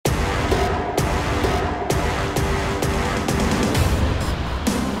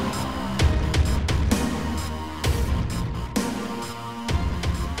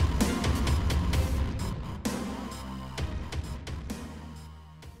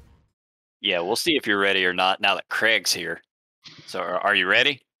Yeah, we'll see if you're ready or not now that Craig's here. So, are you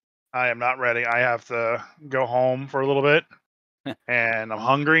ready? I am not ready. I have to go home for a little bit, and I'm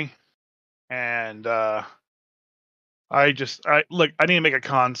hungry, and I look. I need to make a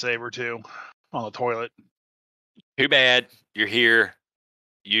con save or two on the toilet. Too bad you're here.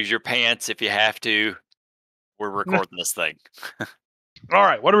 Use your pants if you have to. We're recording this thing. All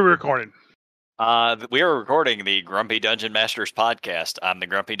right, what are we recording? We are recording the Grumpy Dungeon Masters podcast. I'm the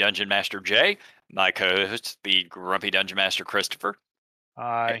Grumpy Dungeon Master Jay. My co-host, the Grumpy Dungeon Master Christopher.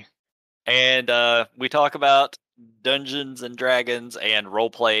 I And we talk about Dungeons and Dragons and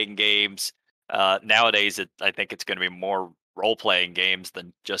role-playing games. Nowadays, I think it's going to be more role-playing games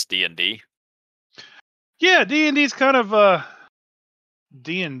than just D&D. yeah, D&D's kind of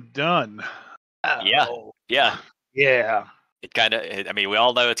D and done. Yeah, yeah. Yeah. It kind of. I mean, we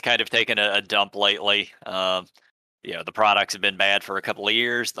all know it's kind of taken a dump lately. The products have been bad for a couple of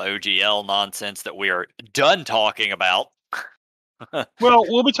years. The OGL nonsense that we are done talking about. Well,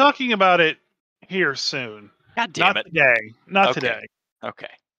 we'll be talking about it here soon. God damn Not it. today. Not Okay. today. Okay.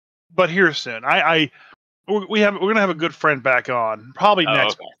 But here soon. We're gonna have a good friend back on probably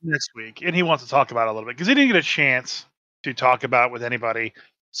next week, and he wants to talk about it a little bit because he didn't get a chance to talk about it with anybody,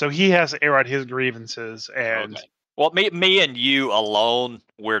 so he has to air out his grievances. And Okay. Well, me and you alone,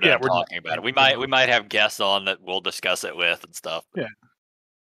 we're yeah, done talking about it. We might have guests on that we'll discuss it with and stuff. Yeah.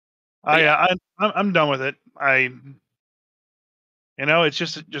 Yeah. I'm done with it. It's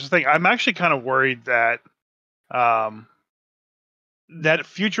just a thing. I'm actually kind of worried that that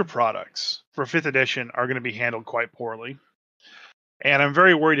future products for 5th edition are going to be handled quite poorly, and I'm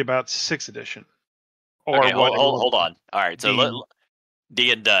very worried about 6th edition. Or Okay, hold on. All right, so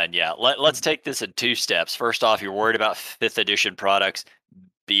D and done. Yeah, let's take this in two steps. First off, you're worried about 5th edition products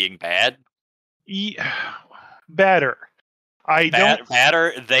being bad. Better.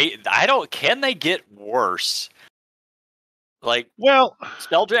 Better. I don't. Can they get worse? Well,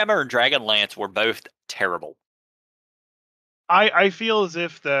 Spelljammer and Dragonlance were both terrible. I feel as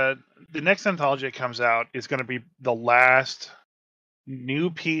if the next anthology that comes out is going to be the last new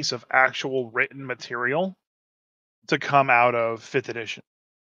piece of actual written material to come out of 5th edition.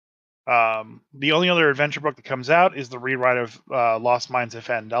 The only other adventure book that comes out is the rewrite of Lost Mines of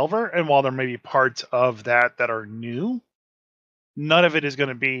Phandelver, and while there may be parts of that are new, none of it is going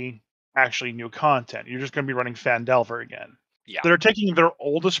to be actually new content. You're just going to be running Phandelver again. Yeah. They're taking their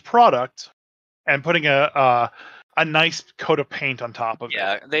oldest product and putting a nice coat of paint on top of it.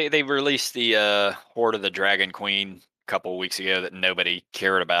 Yeah, they released the Horde of the Dragon Queen a couple of weeks ago that nobody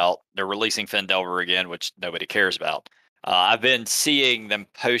cared about. They're releasing Phandelver again, which nobody cares about. I've been seeing them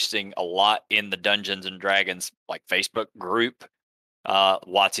posting a lot in the Dungeons and Dragons Facebook group.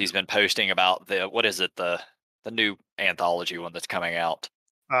 Watsy's been posting about the new anthology one that's coming out.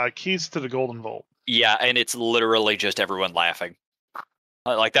 Keys to the Golden Vault. Yeah, and it's literally just everyone laughing.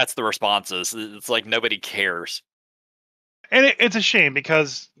 That's the responses. It's like nobody cares. And it's a shame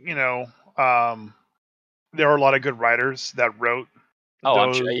because, there are a lot of good writers that wrote.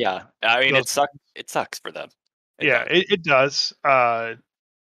 I'm sure. Yeah. I mean, it sucks for them. It does. I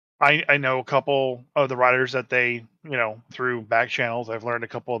know a couple of the writers that they, through back channels. I've learned a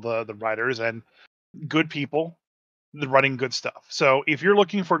couple of the writers and good people running good stuff. So if you're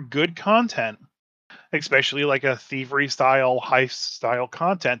looking for good content, especially like a thievery style, heist style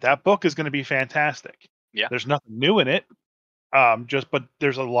content, that book is going to be fantastic. Yeah. There's nothing new in it. But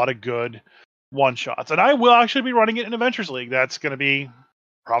there's a lot of good one shots, and I will actually be running it in Adventures League. That's going to be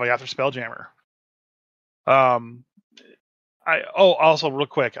probably after Spelljammer. Also real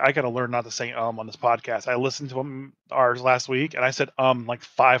quick, I got to learn not to say on this podcast. I listened to ours last week, and I said like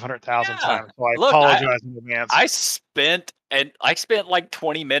 500,000 times. So I apologize in advance. I spent like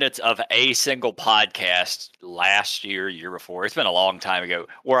 20 minutes of a single podcast last year before. It's been a long time ago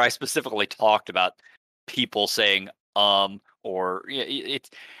where I specifically talked about people saying or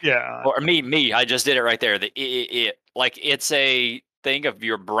me. I just did it right there. It's a thing of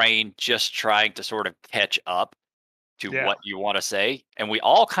your brain just trying to sort of catch up to what you want to say, and we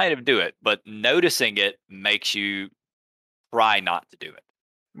all kind of do it, but noticing it makes you try not to do it.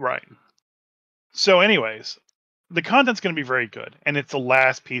 Right. So, anyways, the content's going to be very good, and it's the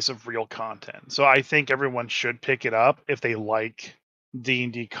last piece of real content. So, I think everyone should pick it up if they like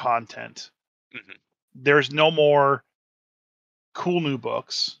D&D content. Mm-hmm. There's no more cool new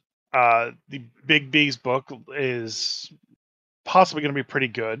books. The Big B's book is possibly going to be pretty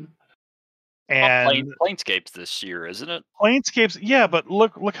good. And Planescape's this year, isn't it? Planescape's, yeah, but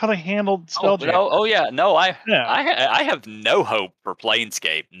look how they handled Spelljammer. I have no hope for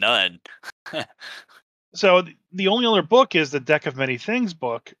Planescape, none. So the only other book is the Deck of Many Things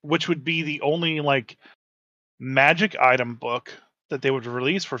book, which would be the only like magic item book that they would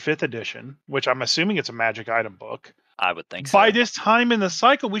release for 5th edition, which I'm assuming it's a magic item book. I would think By so. this time in the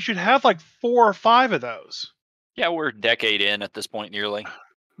cycle, we should have like 4 or 5 of those. Yeah, we're a decade in at this point, nearly.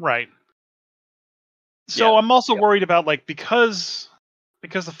 Right. So Yeah. I'm also Yeah. worried about like because the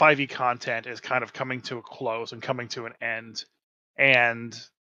 5e content is kind of coming to a close and coming to an end, and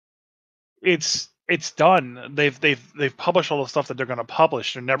it's done. They've published all the stuff that they're going to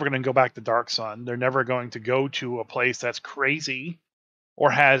publish. They're never going to go back to Dark Sun. They're never going to go to a place that's crazy or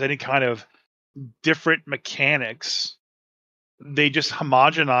has any kind of different mechanics. They just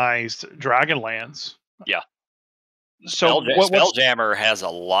homogenized Dragonlance. Yeah. So what's Spelljammer has a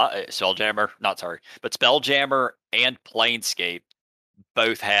lot. Spelljammer, not sorry, but Spelljammer and Planescape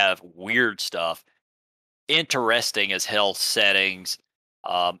both have weird stuff, interesting as hell settings,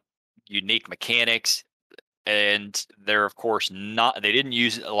 um, unique mechanics, and they're of course not. They didn't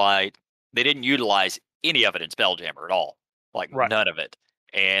utilize any of it in Spelljammer at all, like right? none of it.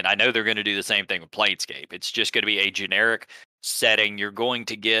 And I know they're going to do the same thing with Planescape. It's just going to be a generic setting. You're going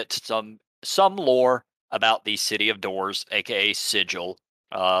to get some lore about the City of Doors, aka Sigil,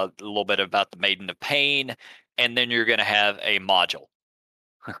 a little bit about the Maiden of Pain, and then you're going to have a module,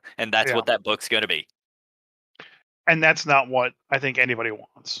 and that's Yeah, what that book's going to be. and that's not what I think anybody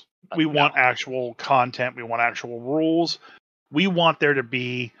wants. We No, want actual content. We want actual rules. We want there to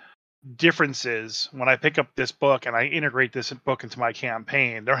be differences when I pick up this book and I integrate this book into my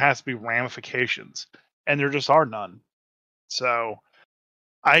campaign. There has to be ramifications, and there just are none. So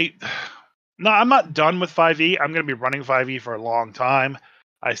I no, I'm not done with 5e. I'm going to be running 5e for a long time.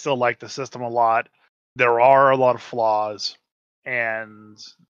 I still like the system a lot. There are a lot of flaws, and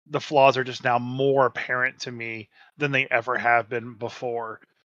the flaws are just now more apparent to me than they ever have been before.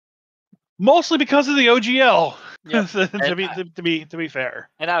 Mostly because of the OGL. yep. And To be fair.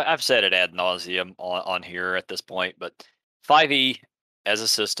 And I've said it ad nauseum on here at this point, but 5e as a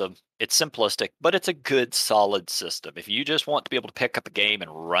system, it's simplistic, but it's a good, solid system. If you just want to be able to pick up a game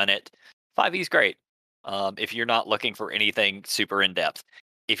and run it, 5e is great. If you're not looking for anything super in depth,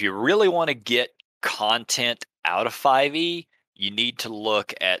 if you really want to get content out of 5e, you need to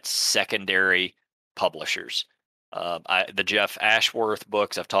look at secondary publishers. The Jeff Ashworth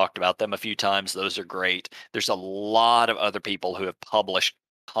books, I've talked about them a few times. Those are great. There's a lot of other people who have published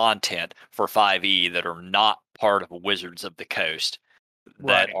content for 5e that are not part of Wizards of the Coast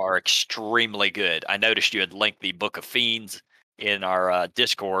that Right. are extremely good. I noticed you had linked the Book of Fiends in our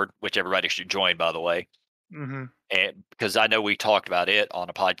Discord, which everybody should join, by the way. Hmm. And because I know we talked about it on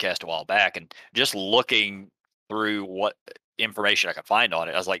a podcast a while back, and just looking through what information I could find on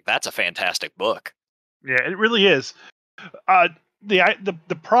it, I was like, that's a fantastic book. Yeah, it really is. Uh,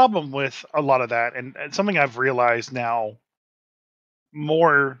 the problem with a lot of that, and something I've realized now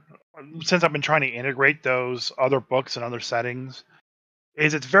more since I've been trying to integrate those other books and other settings,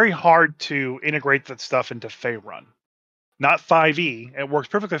 is it's very hard to integrate that stuff into Faerun. Not 5e. It works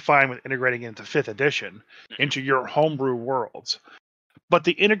perfectly fine with integrating it into 5th edition, Mhm. into your homebrew worlds. But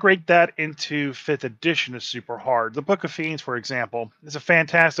to integrate that into 5th edition is super hard. The Book of Fiends, for example, is a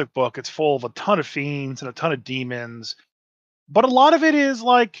fantastic book. It's full of a ton of fiends and a ton of demons, but a lot of it is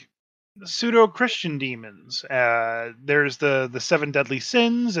like pseudo Christian demons. There's the 7 deadly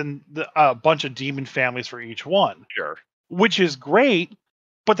sins and a bunch of demon families for each one, Sure. which is great.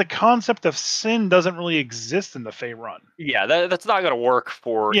 But the concept of sin doesn't really exist in the Faerun. Yeah, that's not going to work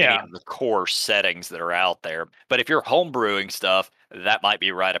for any Yeah, of the core settings that are out there. But if you're homebrewing stuff, that might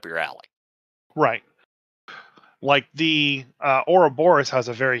be right up your alley. right. Like the Ouroboros has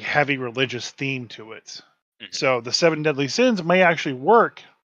a very heavy religious theme to it. Mhm. So the 7 deadly sins may actually work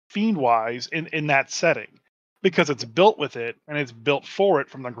fiend wise in that setting because it's built with it and it's built for it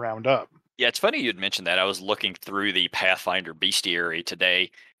from the ground up. Yeah, it's funny you'd mentioned that. I was looking through the Pathfinder bestiary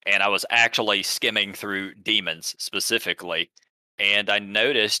today, and I was actually skimming through demons specifically, and I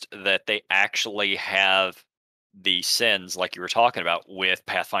noticed that they actually have the sins like you were talking about with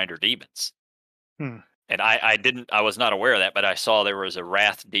Pathfinder demons. Hmm. And I was not aware of that, but I saw there was a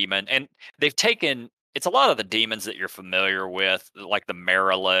wrath demon, and they've taken it's a lot of the demons that you're familiar with, like the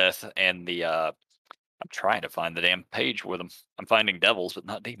Marilith and the I'm trying to find the damn page with them. I'm finding devils, but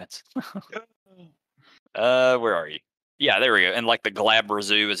not demons. Where are you? Yeah, there we go. And like the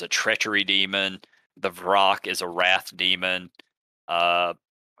Glabrazu is a treachery demon. The Vrock is a wrath demon. Uh,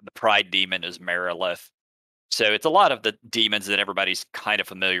 the Pride demon is Marilith. So it's a lot of the demons that everybody's kind of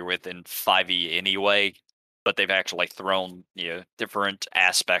familiar with in 5e anyway, but they've actually thrown different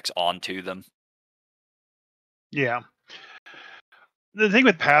aspects onto them. Yeah. The thing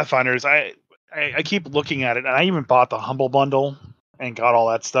with Pathfinder is I keep looking at it, and I even bought the Humble Bundle and got all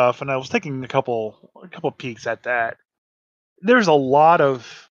that stuff, and I was taking a couple peeks at that. There's a lot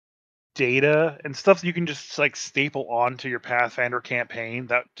of data and stuff that you can just like staple onto your Pathfinder campaign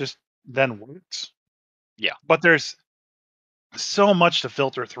that just then works. Yeah. But there's so much to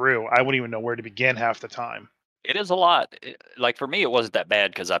filter through. I wouldn't even know where to begin half the time. It is a lot. Like for me, it wasn't that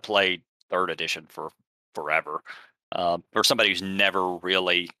bad because I played third edition for forever. For somebody who's never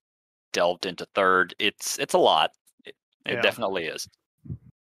really delved into third, it's a lot. It Yeah. definitely is.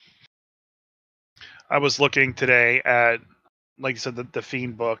 I was looking today at, like you said, the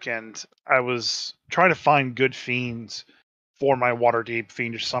Fiend book, and I was trying to find good fiends for my Waterdeep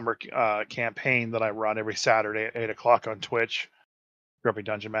Fiendish Summer campaign that I run every Saturday at 8 o'clock on Twitch. Grumpy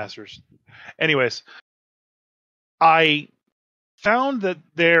Dungeon Masters. Anyways, I found that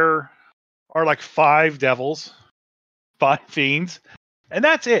there are like 5 devils, 5 fiends, and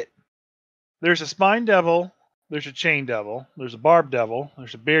that's it. There's a spine devil, there's a chain devil, there's a barb devil,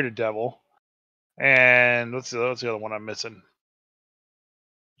 there's a bearded devil, and what's the other one I'm missing?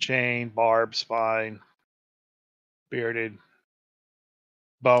 Chain, barb, spine, bearded,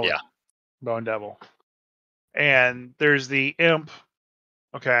 bone, Yeah. bone devil. And there's the imp,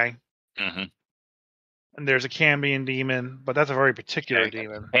 okay, Hmm. and there's a Cambion demon, but that's a very particular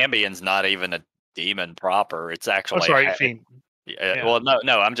demon. Ambion's not even a demon proper. It's Oh, actually sorry, fiend. Yeah. well,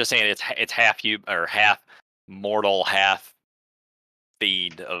 no. I'm just saying it's half you or half mortal, half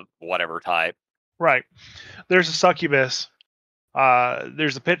fiend of whatever type. Right. There's a succubus.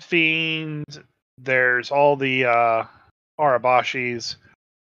 There's a pit fiend. There's all the Arabashis.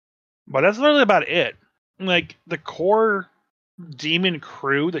 But that's literally about it. Like, the core demon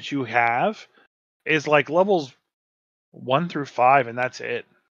crew that you have is like levels 1 through 5, and that's it.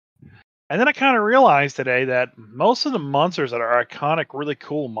 And then I kind of realized today that most of the monsters that are iconic, really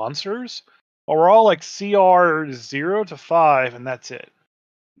cool monsters are all like CR 0 to 5, and that's it.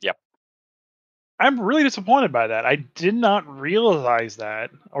 Yep. I'm really disappointed by that. I did not realize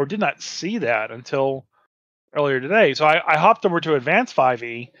that, or did not see that until earlier today. So I hopped over to Advanced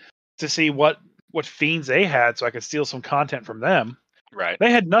 5e to see what fiends they had, so I could steal some content from them. Right.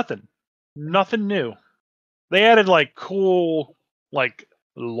 They had nothing new. They added like cool like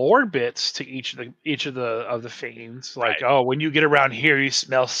lore bits to each of the fiends. Like, Right. oh, when you get around here, you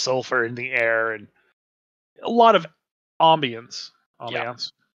smell sulfur in the air, and a lot of ambience, Yeah.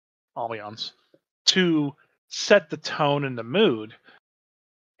 ambiance to set the tone and the mood.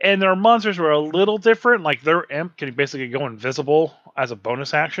 And their monsters were a little different. Like, their imp can basically go invisible as a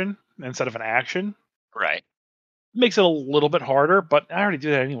bonus action instead of an action. Right. Makes it a little bit harder, but I already do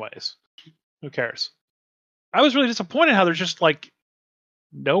that anyways. Who cares? I was really disappointed how there's just like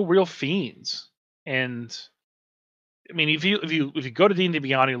no real fiends. And I mean, if you go to D&D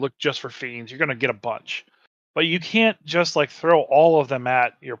Beyond and you look just for fiends, you're gonna get a bunch. But you can't just like throw all of them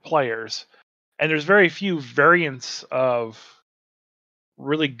at your players. And there's very few variants of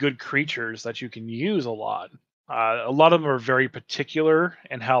really good creatures that you can use a lot. A lot of them are very particular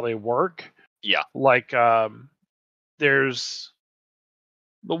in how they work. Yeah. Like, there's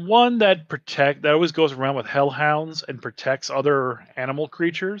the one that always goes around with hellhounds and protects other animal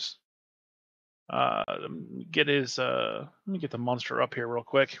creatures. Let me get the monster up here real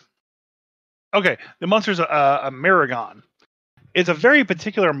quick. Okay, the monster's a Maragon. It's a very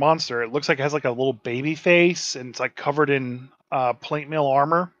particular monster. It looks like it has like a little baby face, and it's like covered in plate mail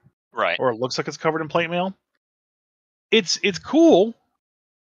armor, Right. or it looks like it's covered in plate mail. It's cool,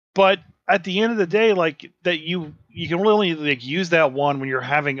 but at the end of the day, like that you can really like use that one when you're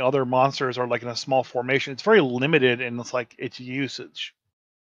having other monsters or like in a small formation. It's very limited in its usage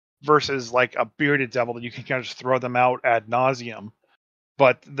versus like a bearded devil that you can kind of just throw them out ad nauseum,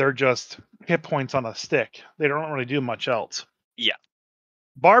 but they're just hit points on a stick. They don't really do much else. Yeah.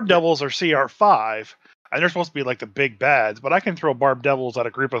 Barb devils are CR5, and they're supposed to be like the big bads, but I can throw barb devils at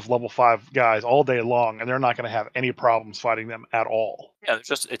a group of level 5 guys all day long, and they're not going to have any problems fighting them at all. Yeah.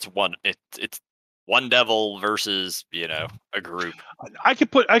 It's one devil versus a group. I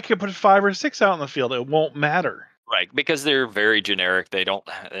could put 5 or 6 out in the field. It won't matter. Right, because they're very generic.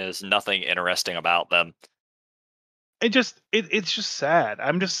 There's nothing interesting about them. It's just sad.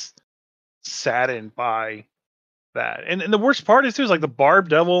 I'm just saddened by that. And the worst part is too is like the barb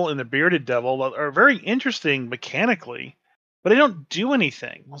devil and the bearded devil are very interesting mechanically, but they don't do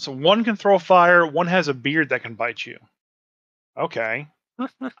anything. So one can throw fire, one has a beard that can bite you. Okay.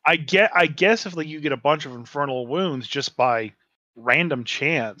 I guess if like you get a bunch of infernal wounds just by random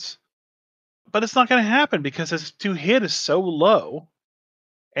chance. But it's not going to happen because his to hit is so low,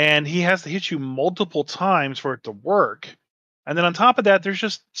 and he has to hit you multiple times for it to work. And then on top of that, there's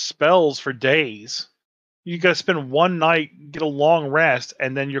just spells for days. You got to spend one night, get a long rest,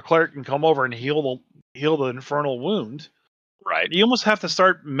 and then your cleric can come over and heal the infernal wound. Right. You almost have to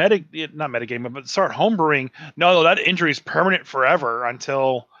start not metagaming, but start homebrewing. No, that injury is permanent forever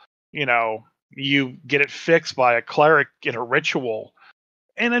until you get it fixed by a cleric in a ritual.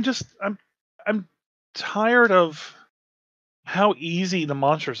 And I'm tired of how easy the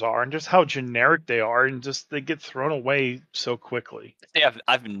monsters are and just how generic they are, and just they get thrown away so quickly. See,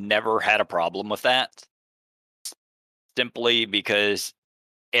 I've never had a problem with that, simply because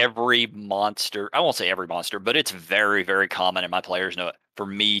every monster, I won't say every monster, but it's very, very common, and my players know it, for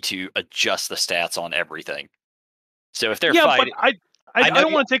me to adjust the stats on everything. So if they're Yeah, but fighting, I I know don't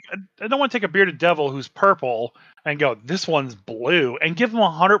you. want to take I don't want to take a bearded devil who's purple and go, this one's blue, and give him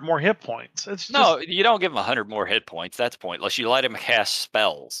 100 more hit points. It's just No, you don't give them 100 more hit points. That's pointless. You let them cast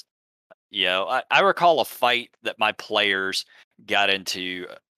spells. I recall a fight that my players got into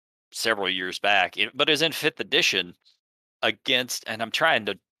several years back, but it was in 5th edition against, and I'm trying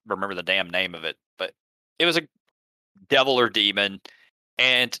to remember the damn name of it, but it was a devil or demon.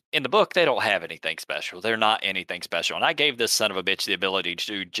 And in the book, they don't have anything special. They're not anything special. And I gave this son of a bitch the ability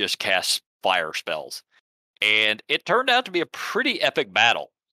to just cast fire spells. And it turned out to be a pretty epic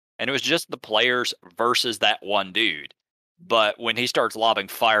battle. And it was just the players versus that one dude. But when he starts lobbing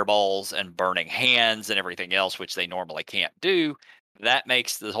fireballs and burning hands and everything else, which they normally can't do, that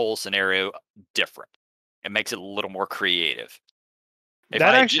makes the whole scenario different. It makes it a little more creative. If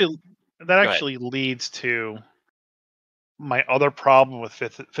that I just actually that Go ahead. actually leads to my other problem with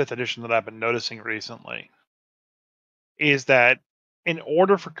fifth edition that I've been noticing recently is that in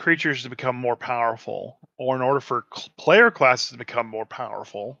order for creatures to become more powerful, or in order for player classes to become more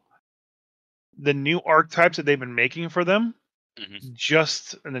powerful, the new archetypes that they've been making for them,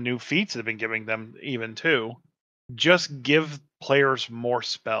 Mhm, and the new feats that have been giving them even too, just give players more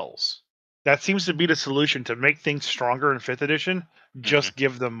spells. That seems to be the solution to make things stronger in fifth edition. mhm, Just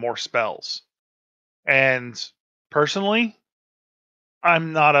give them more spells. And personally,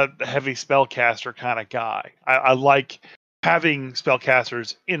 I'm not a heavy spellcaster kind of guy. I like having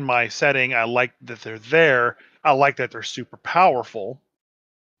spellcasters in my setting. I like that they're there. I like that they're super powerful.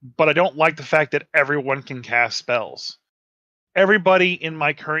 But I don't like the fact that everyone can cast spells. Everybody in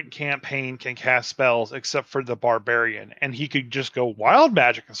my current campaign can cast spells except for the barbarian, and he could just go wild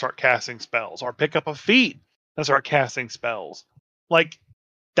magic and start casting spells, or pick up a feat and start casting spells. Like,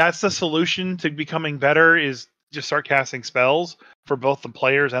 that's the solution to becoming better, is just start casting spells for both the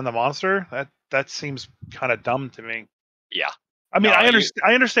players and the monster. That seems kind of dumb to me. yeah. I mean, No, you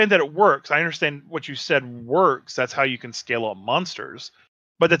I understand that it works. I understand what you said works. That's how you can scale up monsters.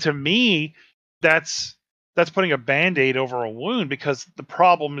 But to me, that's putting a band-aid over a wound, because the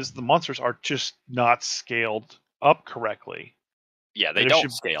problem is the monsters are just not scaled up correctly. yeah, they There don't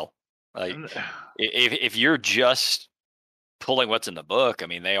should scale. Like, if you're just pulling what's in the book, I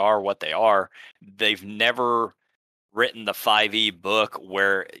mean, they are what they are. They've never written the 5e book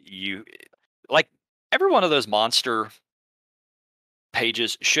where you, like, every one of those monster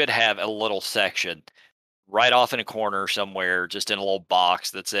pages should have a little section right off in a corner somewhere, just in a little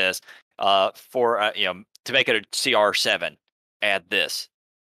box that says, to make it a CR7, add this.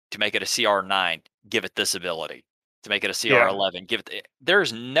 To make it a CR9, give it this ability. To make it a yeah, CR11, give it.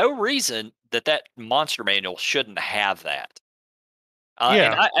 There's no reason that that monster manual shouldn't have that. And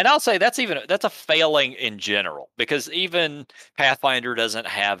yeah, I'll say that's a failing in general, because even Pathfinder doesn't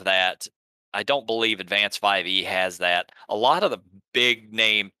have that. I don't believe Advanced 5e has that. A lot of the big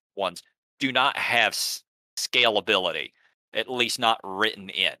name ones do not have scalability, at least not written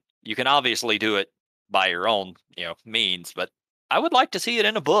in. You can obviously do it by your own, means, but I would like to see it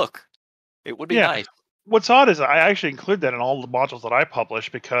in a book. It would be yeah. nice. What's odd is I actually include that in all the modules that I publish,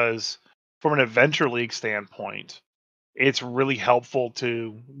 because from an adventure league standpoint, it's really helpful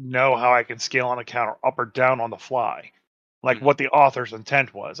to know how I can scale on a counter up or down on the fly, like Mhm. what the author's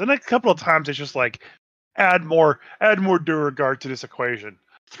intent was. And a couple of times it's just like, add more Duragard to this equation,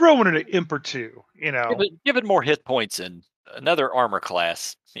 throw in an imp or two, Give it more hit points and another armor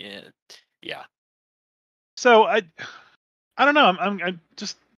class. Yeah, yeah. So I don't know. I'm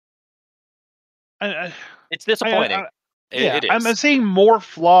just I, It's I disappointing. yeah, It I'm is. seeing more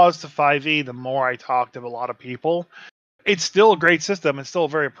flaws to 5e the more I talk to a lot of people. It's still a great system. It's still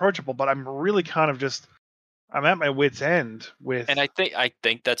very approachable, but I'm really kind of just I'm at my wit's end with. And I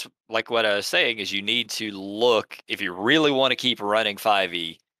think that's like what I was saying, is you need to look, if you really want to keep running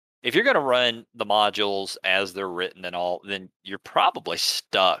 5e. If you're going to run the modules as they're written and all, then you're probably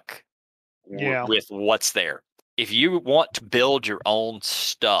stuck Yeah. with what's there. If you want to build your own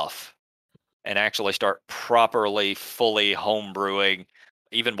stuff, and actually start properly, fully homebrewing,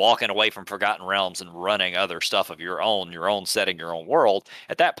 even walking away from Forgotten Realms and running other stuff of your own setting, your own world,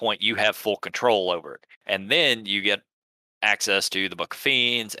 at that point you have full control over it. And then you get access to the Book of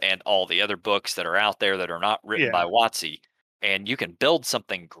Fiends and all the other books that are out there that are not written by Yeah. WotC, and you can build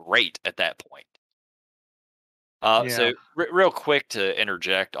something great at that point. Yeah. So real quick to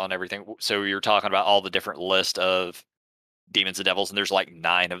interject on everything. So you're talking about all the different list of demons and devils, and there's like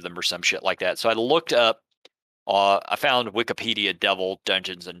 9 of them or some shit like that. So I looked up. I found Wikipedia Devil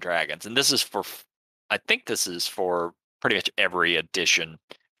Dungeons and Dragons, and this is for. I think this is for pretty much every edition,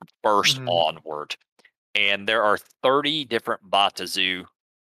 first Mhm. onward. And there are 30 different Batazu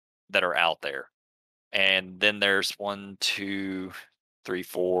that are out there. And then there's 1, 2, 3,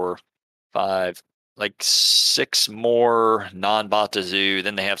 4, 5, like 6 more non-Batazu.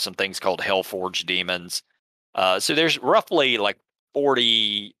 Then they have some things called Hellforged demons. So there's roughly like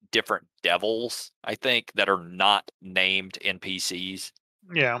 40 different devils, I think, that are not named NPCs.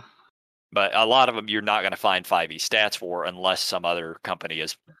 Yeah. But a lot of them you're not going to find 5e stats for unless some other company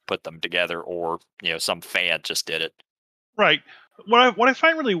has put them together, or some fan just did it. Right. What I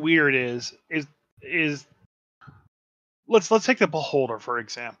find really weird is let's take the beholder for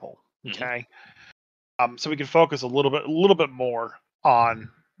example. Mhm. Okay. So we can focus a little bit more on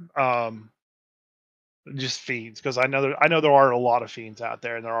um just fiends, because I know there are a lot of fiends out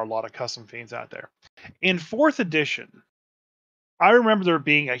there, and there are a lot of custom fiends out there. In fourth edition, I remember there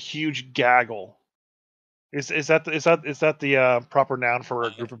being a huge gaggle. Is that the proper noun for a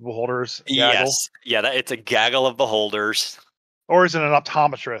group of beholders? A gaggle, Yes. Yeah, it's a gaggle of beholders. or is it an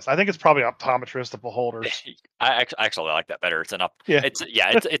optometrist? I think it's probably optometrist of beholders. I actually like that better. Yeah. It's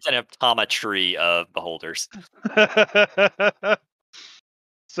an optometry of beholders.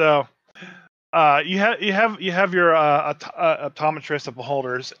 So you have your optometrist of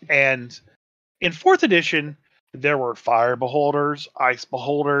beholders, and in fourth edition there were fire beholders, ice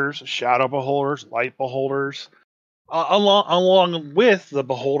beholders, shadow beholders, light beholders, along with the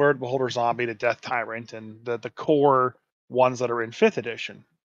beholder zombie, the death tyrant, and the core ones that are in fifth edition.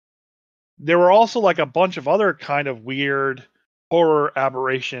 There were also like a bunch of other kind of weird horror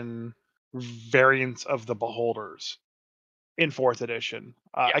aberration variants of the beholders in fourth edition.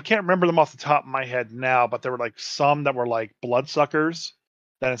 Yeah, I can't remember them off the top of my head now, but there were like some that were like bloodsuckers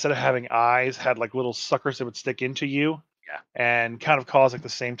that instead of having eyes had like little suckers that would stick into you yeah. and kind of cause like the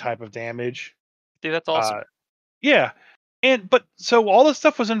same type of damage. Dude, that's awesome. Yeah. But so all this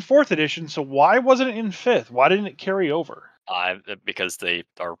stuff was in fourth edition, so why wasn't it in fifth? Why didn't it carry over? Because they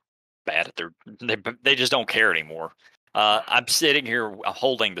are bad at they just don't care anymore. I'm sitting here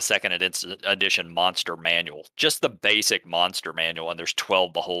holding the second edition monster manual, just the basic monster manual, and there's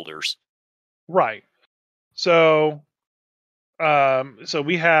 12 beholders. Right. So so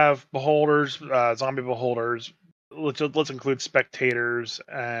we have beholders, zombie beholders. Let's include spectators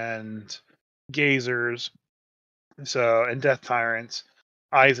and gazers. So, and death tyrants,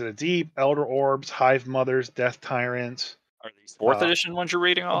 eyes of the deep, elder orbs, hive mothers, death tyrants, Are these fourth uh, edition ones you're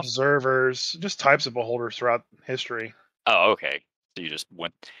reading off? observers, just types of beholders throughout history. Oh, okay. So you just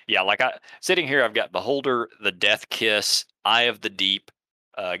went, yeah. Like I sitting here, I've got beholder, the death kiss, eye of the deep,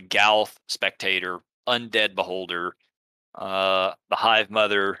 Galth, spectator, undead beholder, the hive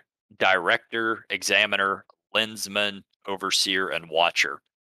mother, director, examiner, lensman, overseer, and watcher.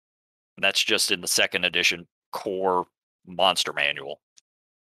 And that's just in the second edition core monster manual.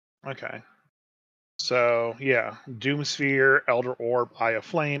 Okay. So yeah, Doomsphere, Elder Orb, Eye of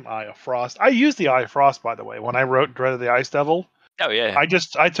Flame, Eye of Frost. I used the Eye of Frost, by the way, when I wrote Dread of the Ice Devil. Oh yeah.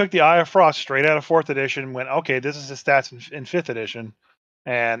 I took the Eye of Frost straight out of fourth edition and went, okay, this is his stats in fifth edition,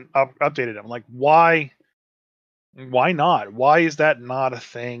 and updated them. Like, why not? Why is that not a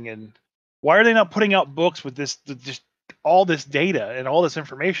thing? And why are they not putting out books with just all this data and all this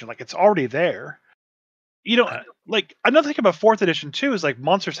information? Like, it's already there. Like another thing about fourth edition too is like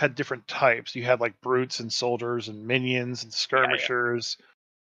monsters had different types. You had like brutes and soldiers and minions and Yeah. skirmishers.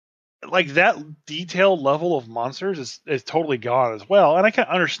 Like that detailed level of monsters is totally gone as well, and I can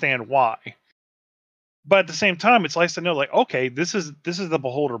understand why. But at the same time, it's nice to know, like, okay, this is the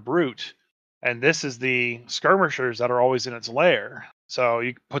beholder brute, and this is the skirmishers that are always in its lair. So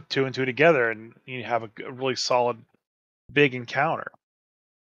you put two and two together, and you have a really solid big encounter.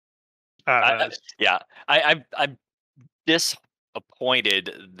 I don't know. Yeah. I'm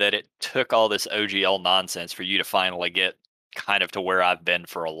disappointed that it took all this OGL nonsense for you to finally get kind of to where I've been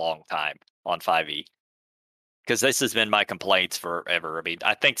for a long time on 5e. Because this has been my complaints forever. I mean,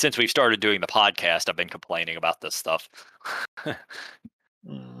 I think since we've started doing the podcast, I've been complaining about this stuff.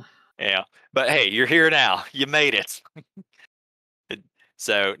 Mm. Yeah. But hey, you're here now. You made it.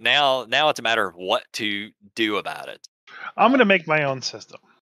 So now it's a matter of what to do about it. I'm gonna make my own system.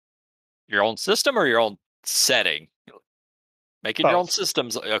 Your own system or your own setting? Making your own Both.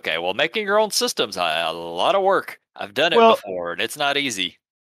 systems. Okay, well, making your own systems a lot of work. I've done it Well, before, and it's not easy.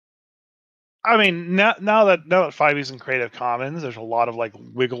 I mean, now that 5e is in Creative Commons, there's a lot of like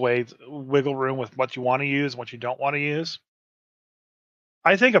wiggle room with what you want to use and what you don't want to use.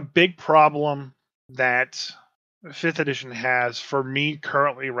 I think a big problem that fifth edition has for me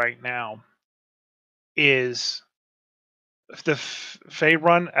currently right now is the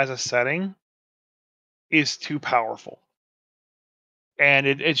Faerun as a setting is too powerful, and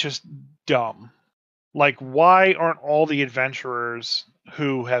it's just dumb. Like, why aren't all the adventurers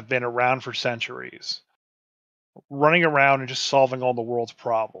who have been around for centuries running around and just solving all the world's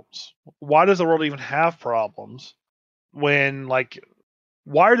problems? Why does the world even have problems when, like,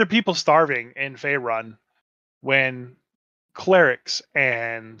 why are the people starving in Faerun when clerics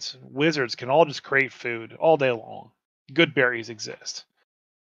and wizards can all just create food all day long? Good berries exist.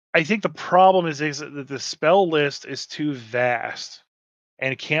 I think the problem is that the spell list is too vast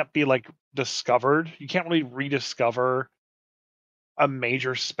and it can't be like discovered. You can't really rediscover a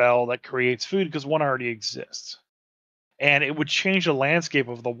major spell that creates food because one already exists. And it would change the landscape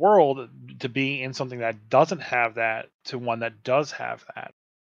of the world to be in something that doesn't have that to one that does have that.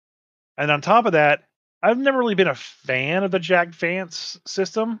 And on top of that, I've never really been a fan of the Jack Vance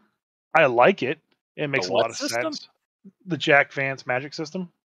system. I like it. It The makes a lot what of system? sense. The Jack Vance magic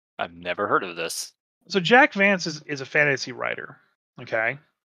system. I've never heard of this. So Jack Vance is a fantasy writer. Okay.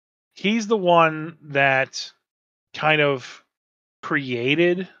 He's the one that kind of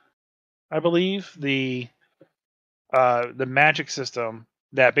created, I believe, the magic system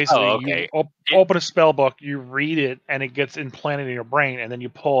that basically Oh, you okay. It, open a spell book, you read it, and it gets implanted in your brain, and then you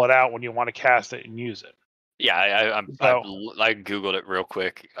pull it out when you want to cast it and use it. yeah, So I googled it real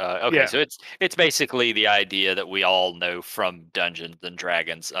quick. Okay, yeah, so it's basically the idea that we all know from Dungeons and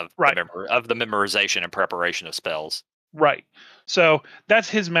Dragons of right, the memorization and preparation of spells. right. So that's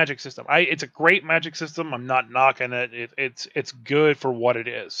his magic system. It's a great magic system. I'm not knocking it. It's good for what it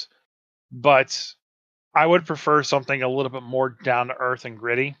is, but I would prefer something a little bit more down to earth and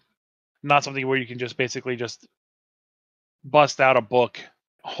gritty, not something where you can just basically just bust out a book,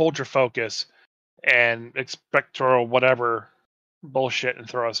 hold your focus, and expectoral whatever bullshit and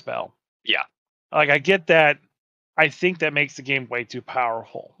throw a spell. Yeah, Like, I get that. I think that makes the game way too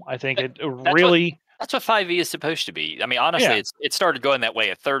powerful. I think that, it that's what really, 5e is supposed to be. I mean, honestly, yeah, it started going that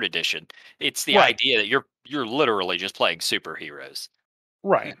way at third edition. It's the right, idea that you're literally just playing superheroes.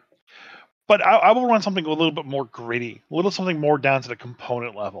 right. But I will run something a little bit more gritty, a little something more down to the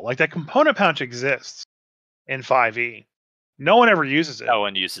component level. Like that component pouch exists in 5e. No one ever uses it. No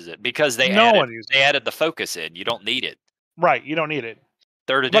one uses it because No one uses they it. added the focus in. You don't need it. Right, you don't need it.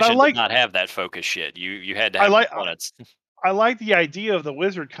 Third But edition did not have that focus shit. You had to I have like components. I like the idea of the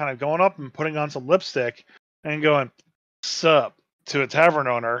wizard kind of going up and putting on some lipstick and going sup to a tavern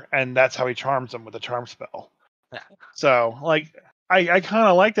owner, and that's how he charms them with a charm spell. So, like, I kind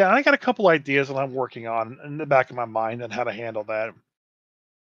of like that. I got a couple ideas that I'm working on in the back of my mind on how to handle that.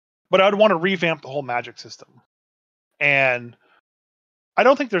 But I'd want to revamp the whole magic system. And I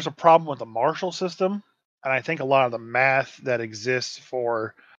don't think there's a problem with the martial system. And I think a lot of the math that exists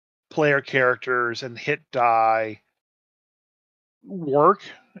for player characters and hit die work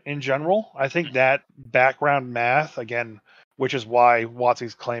in general. I think that background math, again, which is why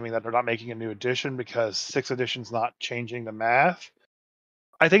WotC's claiming that they're not making a new edition because sixth edition's not changing the math.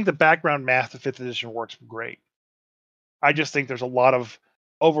 I think the background math of fifth edition works great. I just think there's a lot of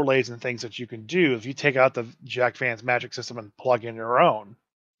overlays and things that you can do if you take out the Jack Vance magic system and plug in your own.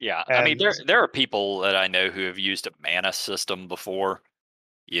 Yeah, I mean And there are people that I know who have used a mana system before.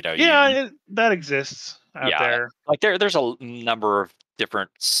 You know, yeah, that exists out yeah, there. like there's a number of different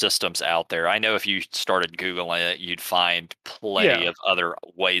systems out there. I know if you started googling it, you'd find plenty Yeah, of other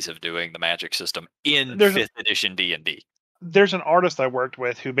ways of doing the magic system in there's fifth edition D&D. there's an artist I worked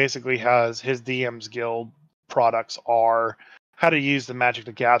with who basically has his DM's Guild products are how to use the Magic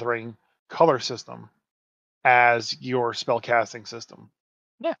the Gathering color system as your spell casting system.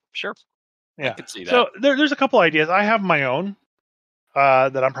 Yeah, sure, I Yeah. could see that. So there's a couple ideas. I have my own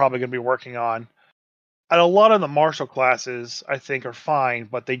that I'm probably going to be working on. And a lot of the martial classes I think are fine,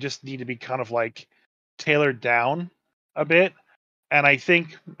 but they just need to be kind of like tailored down a bit. And I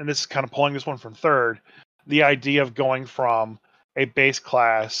think, and this is kind of pulling this one from third, the idea of going from a base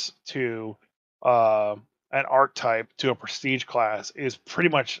class to uh, an archetype to a prestige class is pretty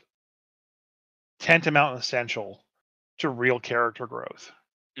much tantamount essential to real character growth.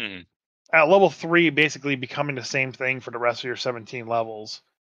 Mhm. at level 3 basically becoming the same thing for the rest of your 17 levels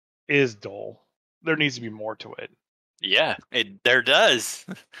is dull. There needs to be more to it. Yeah, there does.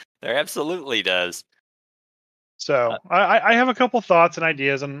 There absolutely does. So I have a couple thoughts and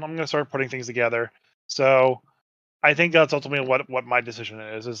ideas, and I'm going to start putting things together. So I think that's ultimately what my decision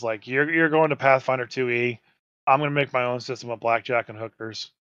is. Is like you're going to Pathfinder 2e. I'm going to make my own system of blackjack and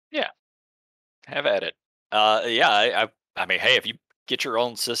hookers. Yeah, have at it. Yeah, I mean, hey, if you get your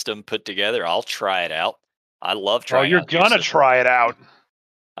own system put together, I'll try it out. I love Oh, trying you're out new gonna systems. try it out.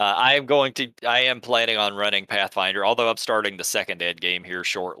 I am planning on running Pathfinder, although I'm starting the second ed game here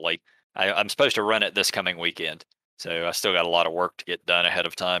shortly. I'm supposed to run it this coming weekend, so I still got a lot of work to get done ahead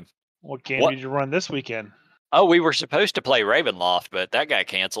of time. What game What? did you run this weekend? Oh, we were supposed to play Ravenloft, but that got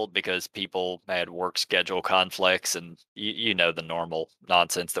canceled because people had work schedule conflicts, and you know the normal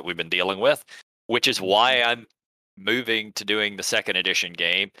nonsense that we've been dealing with, which is Mhm. why I'm moving to doing the second edition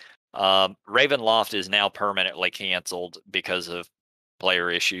game. Ravenloft is now permanently canceled because of player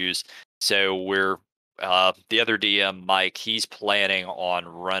issues. So we're the other DM, Mike. He's planning on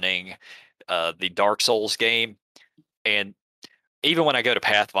running the Dark Souls game, and even when I go to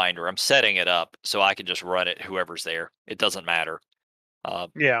Pathfinder, I'm setting it up so I can just run it whoever's there. It doesn't matter. Uh,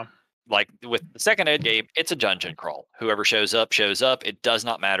 Yeah, like with the second ed game, it's a dungeon crawl. Whoever shows up, shows up. It does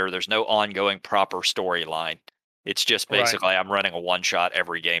not matter. There's no ongoing proper storyline. It's just right. basically I'm running a one shot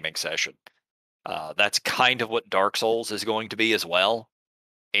every gaming session. That's kind of what Dark Souls is going to be as well.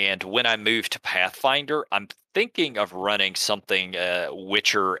 And when I move to Pathfinder, I'm thinking of running something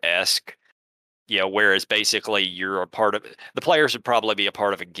Witcher esque. Whereas basically you're a part of the players would probably be a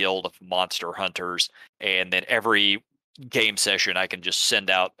part of a guild of monster hunters, and then every game session I can just send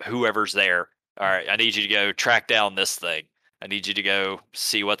out whoever's there. All right, I need you to go track down this thing. I need you to go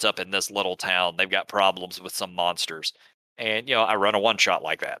see what's up in this little town. They've got problems with some monsters, and I run a one shot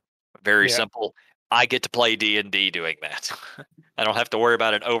like that. Very Yeah, simple. I get to play D&D doing that. I don't have to worry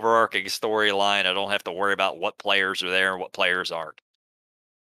about an overarching storyline. I don't have to worry about what players are there and what players aren't.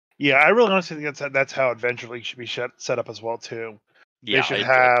 yeah. I really honestly think that's how Adventure League should be set up as well too. They Yeah, should it should.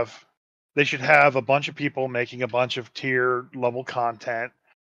 have they should have a bunch of people making a bunch of tier level content,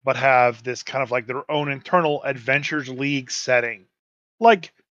 but have this kind of like their own internal Adventures League setting.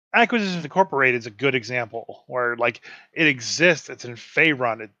 Like Acquisitions Incorporated is a good example where like it exists, it's in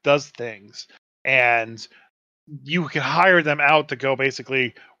Faerun, it does things, and you can hire them out to go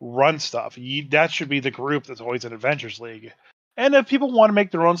basically run stuff. That should be the group that's always in Adventures League. And if people want to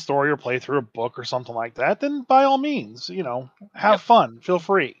make their own story or play through a book or something like that, then by all means, have Yep. fun, feel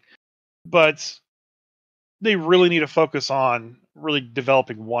free. But they really need to focus on really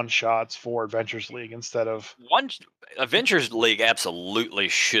developing one shots for Adventures League instead of One Avengers League absolutely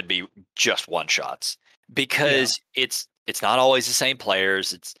should be just one shots yeah. because it's not always the same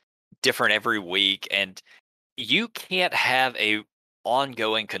players. It's different every week, and you can't have a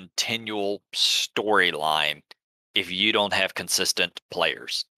ongoing continual storyline if you don't have consistent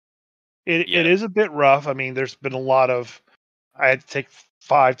players. It Yeah. is a bit rough. I mean, there's been a lot of I had to take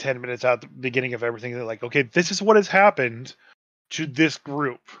 5-10 minutes out at the beginning of everything. They're like, okay, this is what has happened to this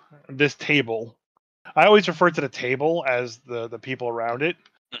group, this table. I always refer to the table as the people around it.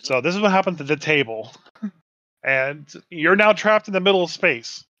 So this is what happened to the table, and you're now trapped in the middle of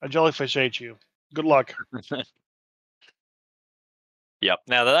space. A jellyfish ate you. Good luck. Mhm. Yep.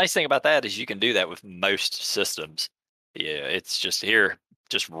 Now the nice thing about that is you can do that with most systems. Yeah, it's just here,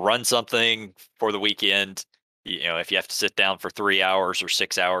 just run something for the weekend. If you have to sit down for 3 hours or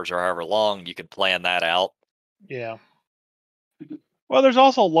 6 hours or however long, you can plan that out. Yeah. Well, there's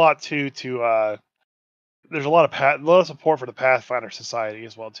also a lot to there's a lot of a lot of support for the Pathfinder Society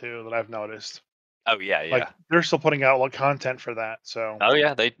as well too that I've noticed. Oh yeah, Like yeah. they're still putting out a lot of content for that. So Oh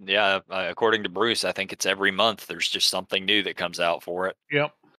yeah, according to Bruce, I think it's every month there's just something new that comes out for it.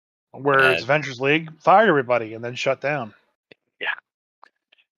 yep. Whereas And Adventures League fired everybody and then shut down. yeah,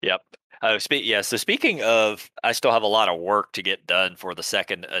 yep. So speaking of, I still have a lot of work to get done for the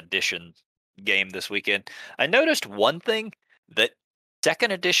second edition game this weekend. I noticed one thing that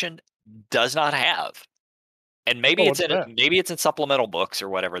second edition does not have, and Oh, what's that? maybe it's in supplemental books or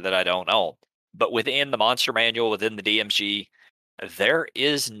whatever that I don't know. But within the monster manual, within the DMG, there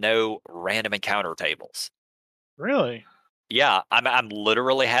is no random encounter tables. Really? Yeah, I'm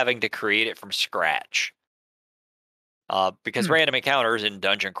literally having to create it from scratch. Because Hmm. random encounters in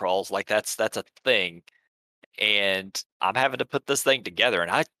dungeon crawls, like that's a thing, and I'm having to put this thing together,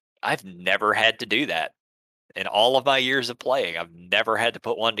 and I've never had to do that in all of my years of playing. I've never had to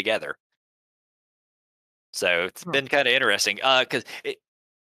put one together, so it's Huh. been kind of interesting. Because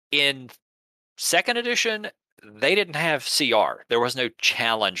in second edition, they didn't have CR. There was no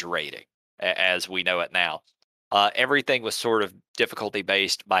challenge rating. as we know it now. Everything was sort of difficulty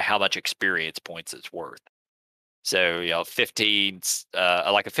based by how much experience points it's worth. So, 15,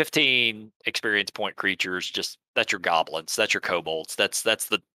 like a 15 experience point creatures, just that's your goblins, that's your kobolds, that's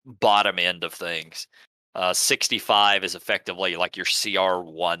the bottom end of things. 65 is effectively like your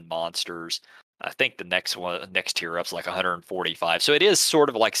CR1 monsters. I think the next tier up's like 145. So it is sort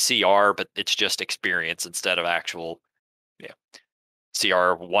of like CR, but it's just experience instead of actual, yeah,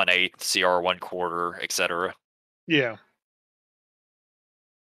 CR 1/8, CR 1/4, etc. Yeah.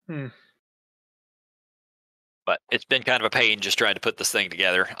 Hmm. But it's been kind of a pain just trying to put this thing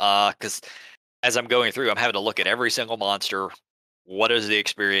together. Because as I'm going through, I'm having to look at every single monster. What is the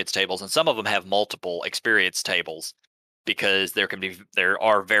experience tables? And some of them have multiple experience tables because there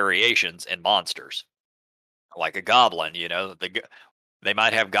are variations in monsters. Like a goblin, they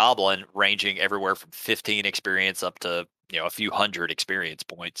might have goblin ranging everywhere from 15 experience up to a few hundred experience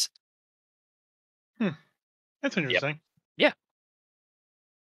points. That's Yep. interesting. Yeah.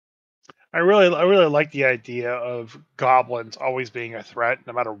 I really like the idea of goblins always being a threat,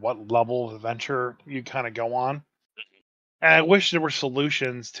 no matter what level of adventure you kind of go on. And I wish there were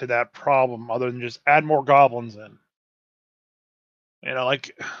solutions to that problem other than just add more goblins in.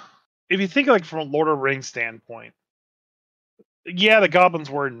 Like if you think like from a Lord of the Rings standpoint, yeah, the goblins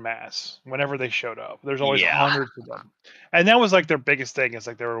were in mass whenever they showed up. There's always Yeah. hundreds of them. And that was like their biggest thing. Is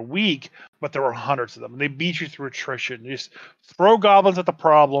like they were weak, but there were hundreds of them. And they beat you through attrition. You just throw goblins at the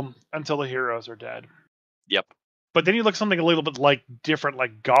problem until the heroes are dead. Yep. But then you look something a little bit like different,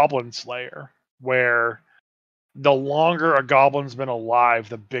 like Goblin Slayer, where the longer a goblin's been alive,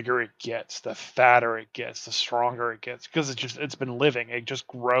 the bigger it gets, the fatter it gets, the stronger it gets, because it's been living. It just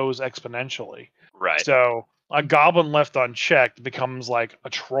grows exponentially. Right. So a goblin left unchecked becomes like a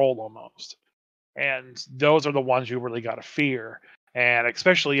troll almost. And those are the ones you really got to fear. And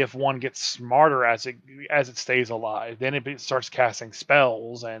especially if one gets smarter as it stays alive, then it starts casting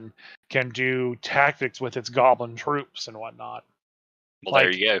spells and can do tactics with its goblin troops and whatnot. Well,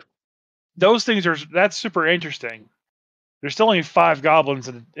 there Like you go. those things that's super interesting. There's still only 5 goblins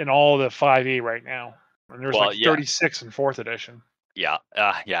in all the 5e right now, and there's Well, like yeah. 36 in 4th edition. Yeah.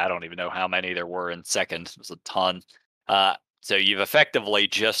 Yeah. I don't even know how many there were in second. It was a ton. So you've effectively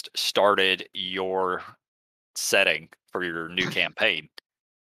just started your setting for your new campaign.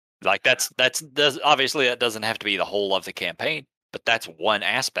 Like obviously that doesn't have to be the whole of the campaign, but that's one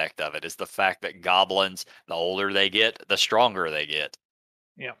aspect of it is the fact that goblins, the older they get, the stronger they get.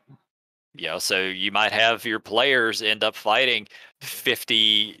 Yeah. So you might have your players end up fighting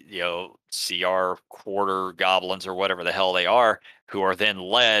 50, CR quarter goblins or whatever the hell they are, who are then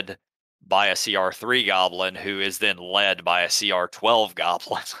led by a CR3 goblin, who is then led by a CR12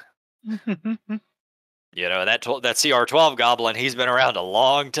 goblin. That CR12 goblin, he's been around a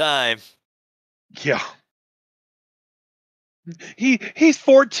long time. Yeah. He's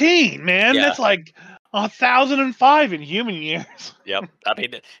 14, man. Yeah. That's like 1,005 in human years. Yep. I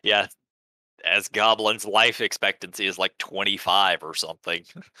mean, yeah. As goblins, life expectancy is like 25 or something.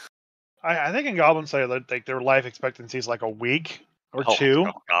 I think in Goblin Slayer, like their life expectancy is like a week or Oh, two.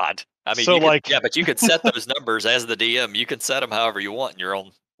 oh God. I mean, So but you could set those numbers as the DM. You can set them however you want in your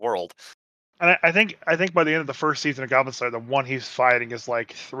own world. and I think by the end of the first season of Goblin Slayer, the one he's fighting is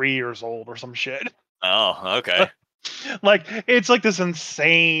like 3 years old or some shit. Oh, okay. Like it's like this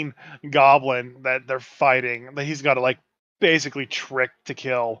insane goblin that they're fighting that he's got to like basically trick to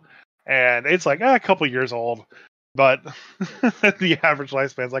kill, and it's like a couple years old, but the average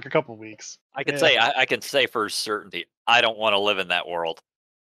lifespan is like a couple weeks. I can Yeah. say I can say for certainty, I don't want to live in that world.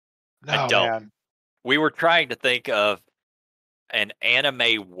 I No, don't. man. We were trying to think of an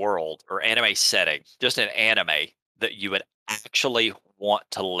anime world or anime setting, just an anime that you would actually want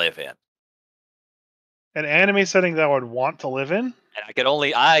to live in. An anime setting that I would want to live in?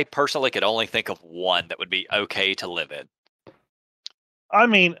 And I personally could only think of one that would be okay to live in. I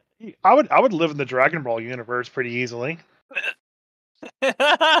mean, I would live in the Dragon Ball universe pretty easily.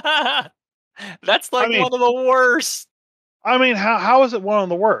 That's like mean- one of the worst. I mean, how is it one of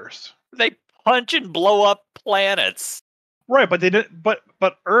the worst? They punch and blow up planets. Right, but they did. But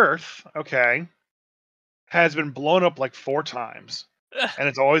Earth, okay, has been blown up like 4 times, and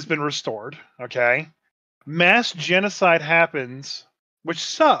it's always been restored. Okay, mass genocide happens, which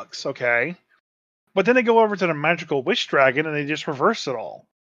sucks. Okay, but then they go over to the magical wish dragon and they just reverse it all.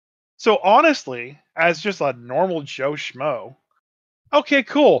 So honestly, as just a normal Joe Schmo, okay,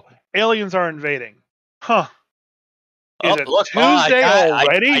 cool. Aliens are invading. Huh. Is it Look, Tuesday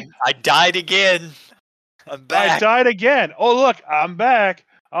already? I died again. I'm back. I died again. Oh, look, I'm back.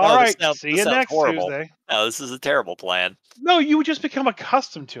 All right, see this you sounds next horrible. Tuesday. No, this is a terrible plan. No, you would just become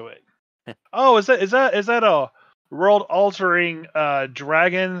accustomed to it. Oh, is that a world altering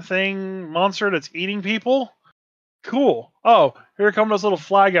dragon thing monster that's eating people? Cool. Oh, here come those little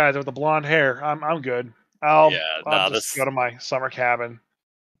fly guys with the blonde hair. I'm good. I'll Yeah, I'll no, just go this to my summer cabin.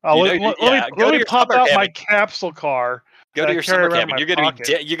 Let me go let to me your pop summer out my cabin. capsule car Go that to I your carry summer around in cabin. my You're gonna be pocket.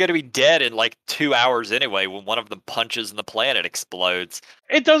 dead. You're gonna be dead in like 2 hours anyway when one of them punches and the planet explodes.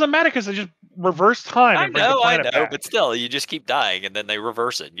 It doesn't matter because they just reverse time and bring the I planet know, but back. still, you just keep dying, and then they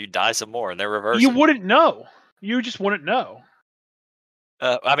reverse it. You die some more, and they reverse You it. wouldn't know. You just wouldn't know.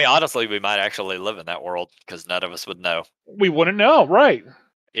 I mean, honestly, we might actually live in that world because none of us would know. We wouldn't know, right?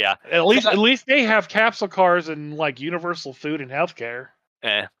 Yeah, At least they have capsule cars and like universal food and healthcare,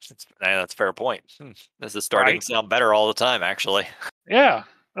 that's a fair point. This is starting right? to sound better all the time, actually. Yeah,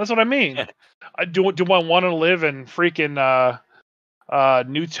 that's what I mean. Do I want to live in freaking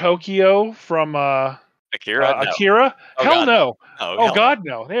New Tokyo from Akira, no. Akira? Oh Hell God, no. no. Oh Oh hell no. God,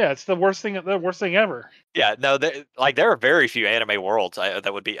 no. Yeah, it's the worst thing ever. Yeah, no. There are very few anime worlds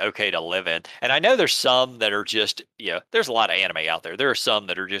that would be okay to live in, and I know there's some that are just there's a lot of anime out there. There are some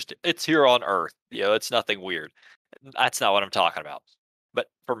that are just it's here on Earth. It's nothing weird. That's not what I'm talking about. But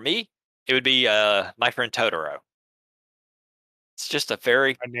for me, it would be my friend Totoro. It's just a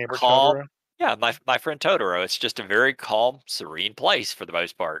very My neighbor calm. Totoro. Yeah, my friend Totoro. It's just a very calm, serene place for the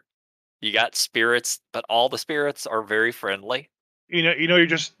most part. You got spirits, but all the spirits are very friendly. You're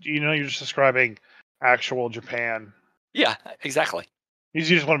just describing actual Japan. Yeah, exactly. You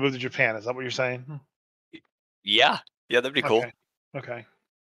just want to move to Japan. Is that what you're saying? Yeah, yeah, that'd be cool. Okay. Okay.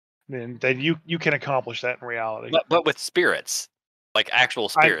 Then you can accomplish that in reality. But with spirits, like actual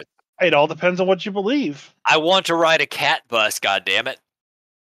I spirits. It all depends on what you believe. I want to ride a cat bus. God damn it!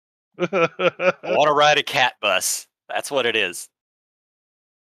 I want to ride a cat bus. That's what it is.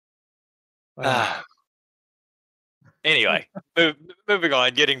 Ah, Anyway, moving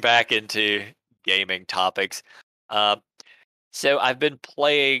on. Getting back into gaming topics. Um, so I've been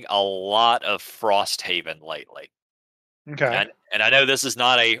playing a lot of Frosthaven lately. okay. And I know this is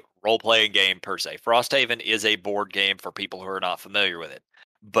not a role playing game per se. Frosthaven is a board game for people who are not familiar with it,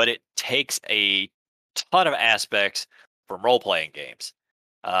 but it takes a ton of aspects from role playing games.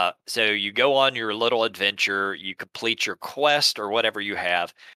 So you go on your little adventure, you complete your quest or whatever you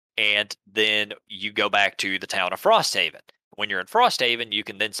have, and then you go back to the town of Frosthaven. When you're in Frosthaven, you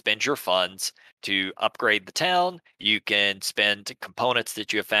can then spend your funds to upgrade the town. You can spend components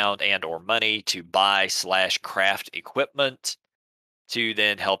that you have found and or money to buy slash craft equipment to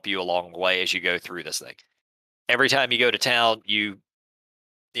then help you along the way as you go through this thing. Every time you go to town,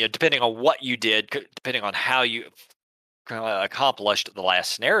 depending on what you did, depending on how you accomplished the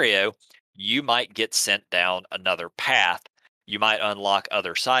last scenario, you might get sent down another path. You might unlock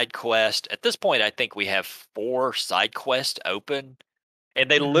other side quests. At this point, I think we have 4 side quests open, and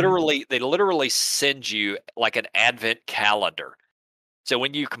Mhm. they literally send you like an advent calendar. So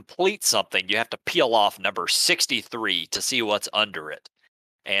when you complete something, you have to peel off number 63 to see what's under it.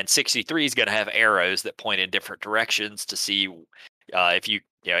 And 63 is going to have arrows that point in different directions to see if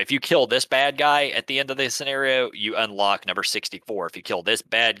if you kill this bad guy at the end of this scenario, you unlock number 64. If you kill this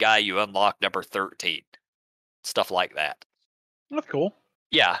bad guy, you unlock number 13. Stuff like that. That's cool.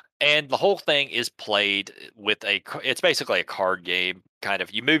 Yeah, and the whole thing is played with it's basically a card game. Kind of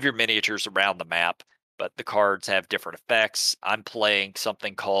you move your miniatures around the map, but the cards have different effects. I'm playing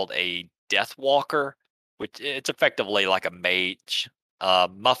something called a Death Walker, which it's effectively like a mage.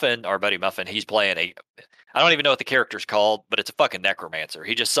 Muffin, our buddy Muffin, he's playing I don't even know what the character's called, but it's a fucking necromancer.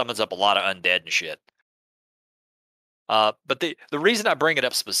 He just summons up a lot of undead and shit. But the reason I bring it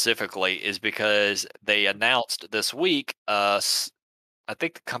up specifically is because they announced this week I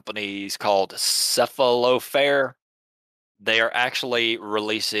think the company's called Cephalofair. They are actually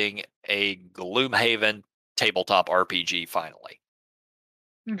releasing a Gloomhaven tabletop RPG finally,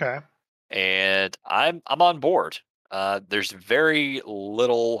 Okay. and I'm on board. There's very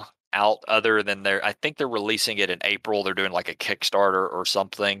little out other than I think they're releasing it in April. They're doing like a Kickstarter or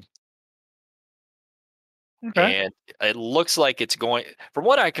something, Okay. and it looks like it's going. From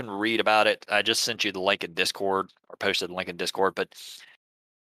what I can read about it, I just sent you the link in Discord or posted the link in Discord, but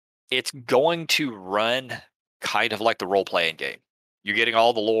it's going to run kind of like the role playing game. You're getting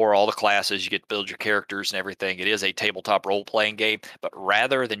all the lore, all the classes, you get to build your characters and everything. It is a tabletop role playing game, but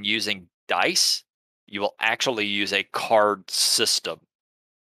rather than using dice, you will actually use a card system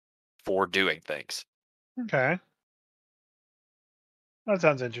for doing things. Okay. That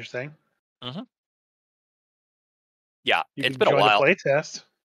sounds interesting. hmm Yeah, You it's can been a join the while. playtest.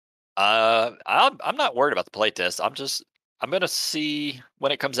 I'm not worried about the playtest. I'm gonna see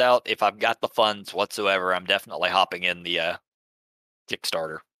when it comes out if I've got the funds whatsoever. I'm definitely hopping in the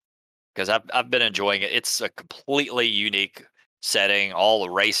Kickstarter. because I've been enjoying it. It's a completely unique setting. All the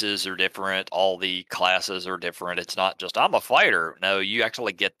races are different. All the classes are different. It's not just I'm a fighter. No, you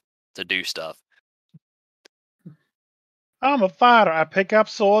actually get to do stuff. I'm a fighter. I pick up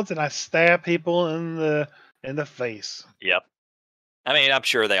swords and I stab people in the face. Yep. I mean, I'm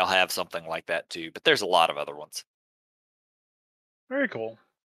sure they'll have something like that too, but there's a lot of other ones. Very cool.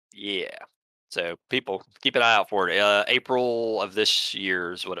 Yeah. So people keep an eye out for it. April of this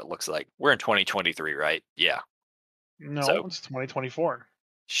year is what it looks like. We're in 2023, right? Yeah. No, So it's 2024.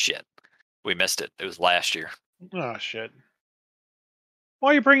 shit, we missed it. It was last year. Oh shit.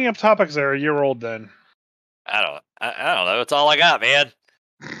 Why are you bringing up topics that are a year old then? I don't know. It's all I got, man.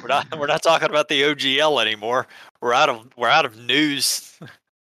 We're not talking about the OGL anymore. We're out of news.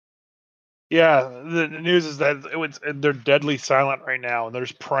 Yeah, the news is that they're deadly silent right now, and they're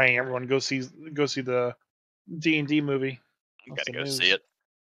just praying everyone go see the D&D movie. I'm That's gonna the go see news. it.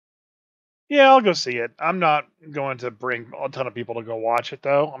 Yeah, I'll go see it. I'm not going to bring a ton of people to go watch it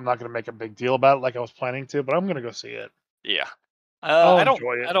though. I'm not going to make a big deal about it like I was planning to, but I'm going to go see it. Yeah. I'll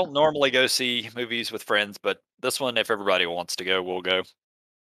enjoy I it. don't normally go see movies with friends, but this one, if everybody wants to go, we'll go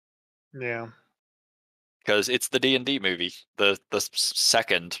Yeah. because it's the D&D movie, the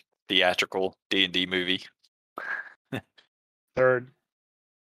second theatrical D&D movie. Third.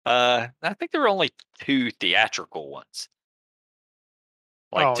 I think there were only two theatrical ones.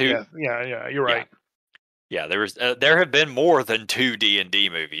 Like Oh two, yeah, yeah. You're yeah, right. yeah. There have been more than two D&D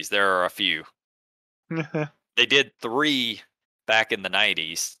movies. There are a few. They did three back in the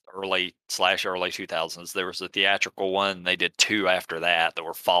 '90s, early 2000s. There was a theatrical one. They did two after that that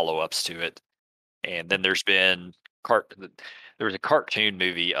were follow ups to it, and then there's been cart. There was a cartoon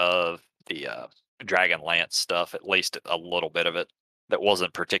movie of the Dragonlance stuff, at least a little bit of it, that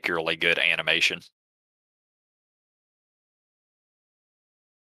wasn't particularly good animation.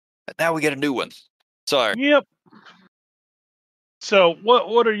 But now we get a new one. Sorry. Yep. So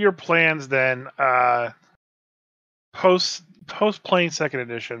what are your plans then? Post playing second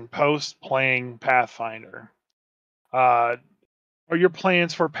edition, post playing Pathfinder. Uh, are your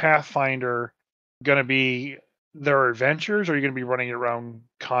plans for Pathfinder going to be their adventures, or are you going to be running your own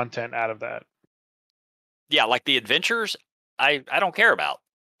content out of that? Yeah, like the adventures, I don't care about.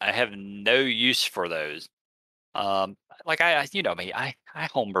 I have no use for those. Like you know me, I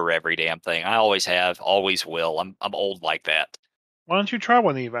homebrew every damn thing. I always have, always will. I'm old like that. Why don't you try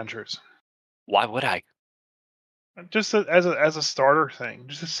one of the adventures? Why would I? Just as a starter thing,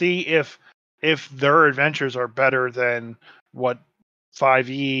 just to see if their adventures are better than what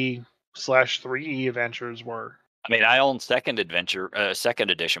 5e/3e adventures were. I mean, I own second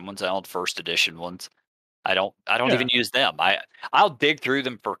edition ones. I own first edition ones. I don't Yeah, even use them. I'll dig through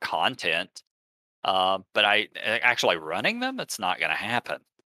them for content. But actually running them, it's not going to happen.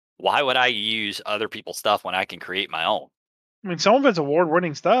 Why would I use other people's stuff when I can create my own? I mean some of it's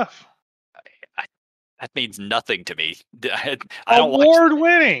award-winning stuff. I, that means nothing to me. I don't watch.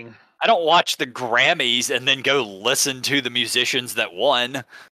 Award-winning. I don't watch the Grammys and then go listen to the musicians that won.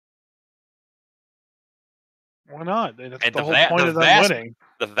 Why not? That's And the whole point of them winning.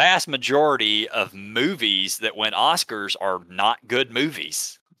 the vast majority of movies that win Oscars are not good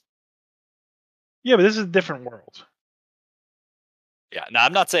movies. Yeah, but this is a different world. Yeah. Now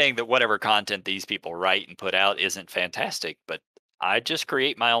I'm not saying that whatever content these people write and put out isn't fantastic, but I just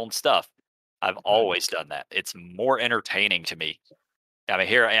create my own stuff. I've always done that. It's more entertaining to me. I mean,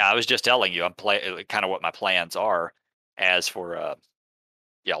 here yeah, I was just telling you, I'm kind of what my plans are. As for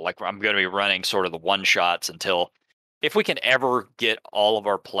yeah, like I'm going to be running sort of the one shots until if we can ever get all of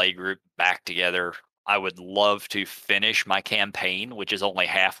our play group back together. I would love to finish my campaign, which is only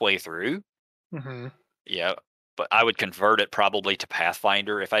halfway through. Hmm. Yeah, but I would convert it probably to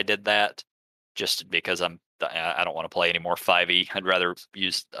Pathfinder if I did that, just because I don't want to play any more 5e. I'd rather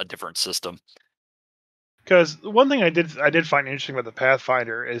use a different system. Because one thing I did find interesting about the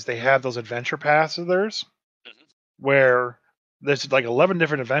Pathfinder is they have those adventure paths of theirs Mhm. where there's like 11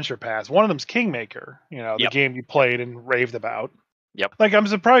 different adventure paths. One of them's Kingmaker, the Yep. game you played and raved about. Yep. Like I'm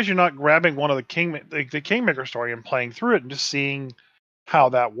surprised you're not grabbing one of the Kingmaker story and playing through it and just seeing how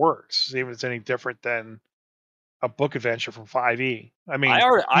that works, see if it's any different than a book adventure from 5e. I mean,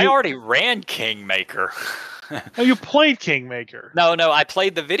 I already ran Kingmaker. you played Kingmaker. No, I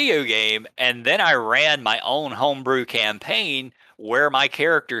played the video game and then I ran my own homebrew campaign where my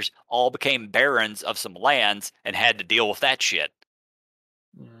characters all became barons of some lands and had to deal with that shit.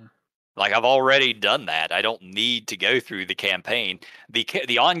 Mm. Like I've already done that. I don't need to go through the campaign.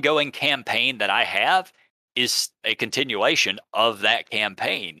 The ongoing campaign that I have is a continuation of that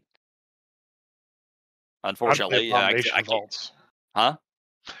campaign. I'd play Unfortunately, Abomination I can't. Vaults. Huh?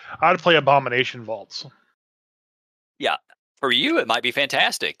 I'd play Abomination Vaults. Yeah, for you, it might be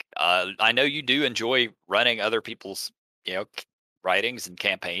fantastic. I know you do enjoy running other people's, writings and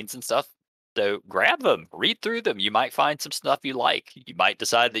campaigns and stuff. So grab them, read through them. You might find some stuff you like. You might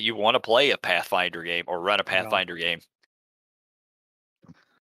decide that you want to play a Pathfinder game or run a You know, Pathfinder game.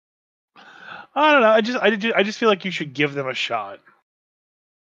 I don't know. I just feel like you should give them a shot.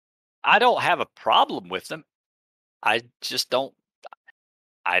 I don't have a problem with them. I just don't.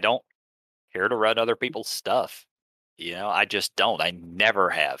 I don't care to run other people's stuff. I just don't. I never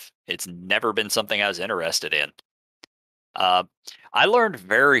have. It's never been something I was interested in. Uh, I learned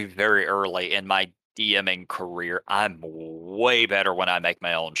very, very early in my DMing career, I'm way better when I make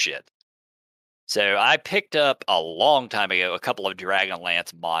my own shit. So I picked up a long time ago a couple of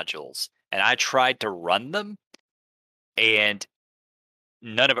Dragonlance modules and I tried to run them and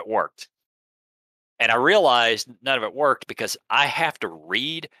none of it worked. And I realized none of it worked because I have to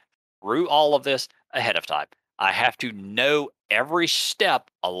read through all of this ahead of time. I have to know every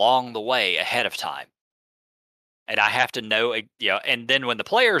step along the way ahead of time. And I have to know, and then when the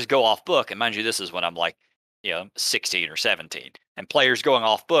players go off book, and mind you, this is when I'm like, 16 or 17, and players going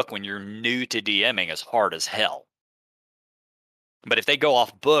off book when you're new to DMing is hard as hell. But if they go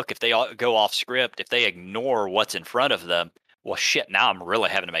off book, if they go off script, if they ignore what's in front of them, well, shit, now I'm really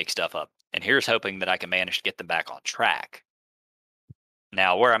having to make stuff up. And here's hoping that I can manage to get them back on track.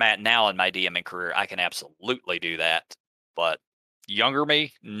 Now, where I'm at now in my DMing career, I can absolutely do that. But younger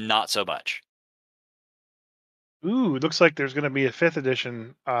me, not so much. Ooh, looks like there's going to be a 5th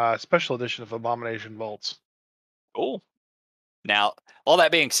edition, special edition of Abomination Vaults. Cool. Now, all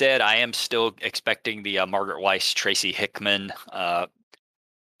that being said, I am still expecting the Margaret Weiss, Tracy Hickman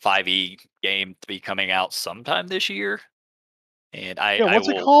 5e game to be coming out sometime this year. And Yeah, what's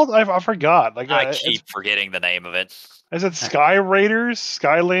it called? I forgot. Like, I keep forgetting the name of it. is it Sky Raiders?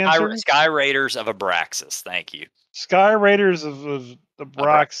 Sky Lancers? Sky Raiders of Abraxas. Thank you. Sky Raiders of the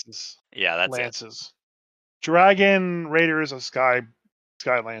Abraxas. Yeah, that's it. Lances. Dragon Raiders of Sky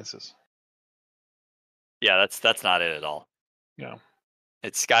Lances. Yeah, that's not it at all. Yeah.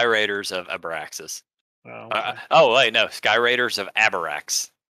 It's Sky Raiders of Abraxas. Oh, okay. Wait, no, Sky Raiders of Abarax.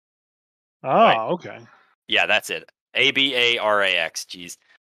 Oh, okay. Yeah, that's it. Abarax. Jeez.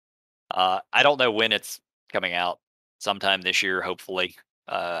 I don't know when it's coming out. Sometime this year, hopefully.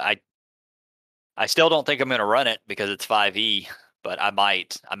 I still don't think I'm going to run it because it's 5e, but I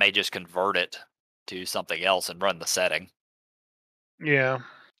may just convert it to something else and run the setting. Yeah.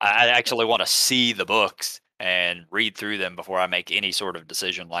 I actually want to see the books and read through them before I make any sort of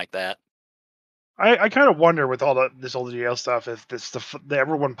decision like that. I kind of wonder with all this old GL stuff if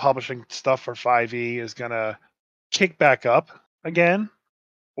everyone publishing stuff for 5e is gonna kick back up again,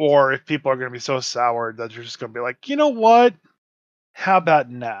 or if people are gonna be so soured that you're just gonna be like, you know what? How about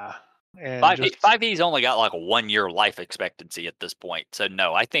nah? And 5e's only got like a 1 year life expectancy at this point, so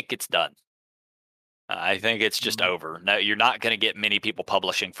no, I think it's done. I think it's just over. No, you're not going to get many people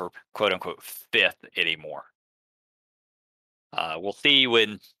publishing for quote unquote 5th anymore. We'll see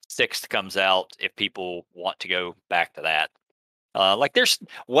when 6th comes out if people want to go back to that. Like there's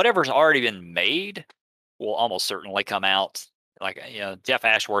whatever's already been made will almost certainly come out. Like Jeff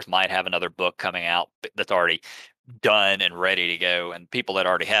Ashworth might have another book coming out that's already done and ready to go, and people that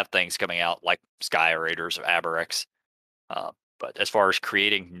already have things coming out like Sky Raiders or Abarex. But as far as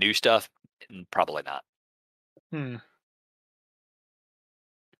creating new stuff, probably not.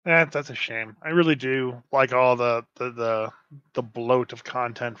 That's a shame. I really do like all the bloat of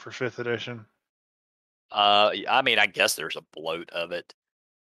content for 5th edition. I mean, I guess there's a bloat of it.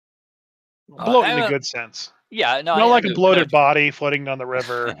 Bloat in a good sense. Yeah, no, not like a bloated body floating down the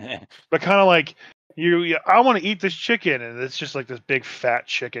river, but kind of like I want to eat this chicken, and it's just like this big fat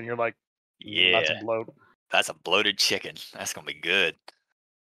chicken. You're like, yeah, that's a bloat. That's a bloated chicken. That's gonna be good.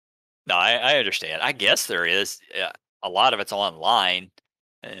 No, I understand. I guess there is. A lot of it's online.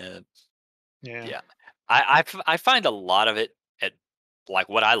 Yeah. I find a lot of it at like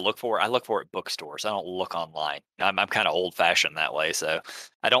what I look for. I look for at bookstores. I don't look online. I'm kind of old fashioned that way, so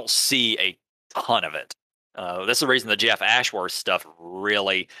I don't see a ton of it. That's the reason the Jeff Ashworth stuff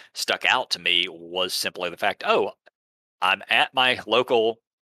really stuck out to me was simply the fact, oh, I'm at my local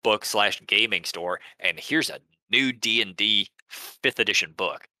book/gaming store, and here's a new D&D 5th edition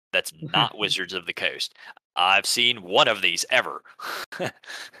book that's not Wizards of the Coast. I've seen one of these ever.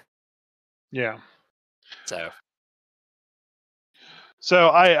 Yeah. So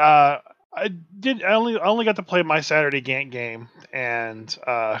I only got to play my Saturday Gantt game, and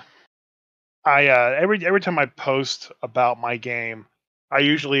every time I post about my game, I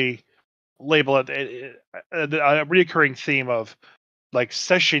usually label it a reoccurring theme of like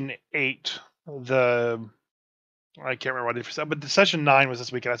session 8, I can't remember what it said, but the session 9 was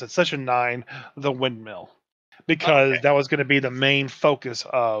this weekend. I said session 9, the windmill, because Okay. that was going to be the main focus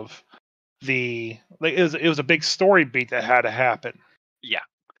of it was a big story beat that had to happen. Yeah.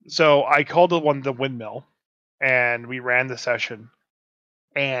 So I called the windmill, and we ran the session,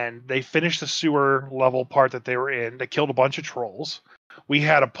 and they finished the sewer level part that they were in. They killed a bunch of trolls. We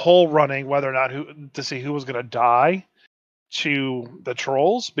had a poll running whether or not to see who was going to die to the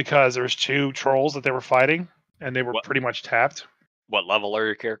trolls, because there's 2 trolls that they were fighting, and they were What pretty much tapped. what level are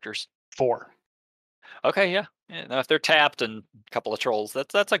your characters? 4. Okay, yeah. Yeah, now if they're tapped and a couple of trolls,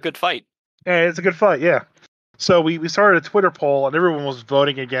 that's a good fight. Yeah, it's a good fight, yeah. So we started a Twitter poll, and everyone was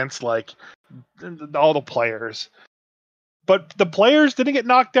voting against like all the players. But the players didn't get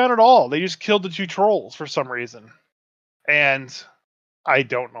knocked down at all. They just killed the 2 trolls for some reason. And I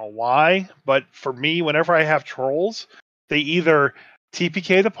don't know why, but for me, whenever I have trolls, they either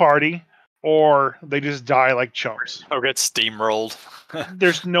TPK the party or they just die like chumps. Or get steamrolled.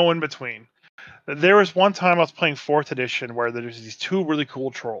 There's no in between. There was one time I was playing 4th edition where there's these 2 really cool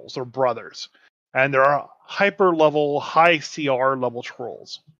trolls. They're brothers. And they're hyper level, high CR level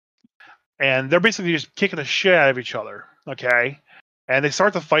trolls. And they're basically just kicking the shit out of each other. Okay. And they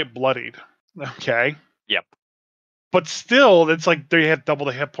start to fight bloodied. Okay. Yep. But still, it's like they have double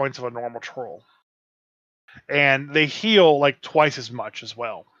the hit points of a normal troll. And they heal like twice as much as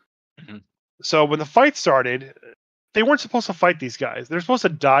well. Mm-hmm. So when the fight started, they weren't supposed to fight these guys. They're supposed to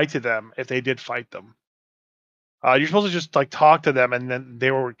die to them if they did fight them. You're supposed to just like talk to them, and then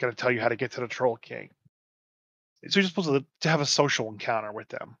they were going to tell you how to get to the Troll King. So you're supposed to have a social encounter with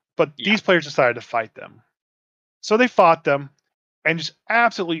them. But these players decided to fight them. So they fought them and just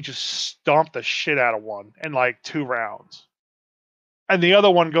absolutely just stomped the shit out of one in like 2 rounds. And the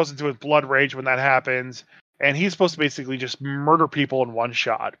other one goes into his blood rage when that happens, and he's supposed to basically just murder people in one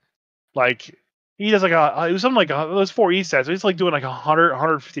shot. Like he does like it was something like it was 4 E-sets, so he's like doing like 100,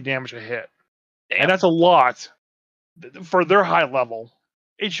 150 damage a hit. Damn. And that's a lot for their high level.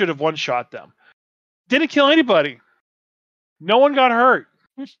 It should have one-shot them. Didn't kill anybody. No one got hurt.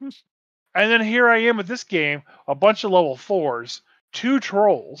 And then here I am with this game, a bunch of level 4s, 2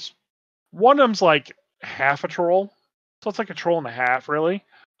 trolls. One of them's like half a troll. So it's like a troll and a half, really.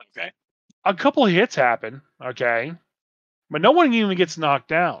 Okay. A couple of hits happen, okay? But no one even gets knocked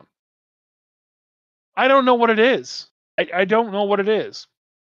down. I don't know what it is. I don't know what it is.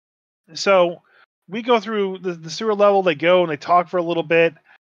 So we go through the sewer level. They go and they talk for a little bit.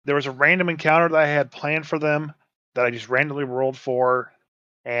 There was a random encounter that I had planned for them that I just randomly rolled for.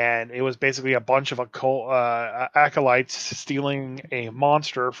 And it was basically a bunch of acolytes stealing a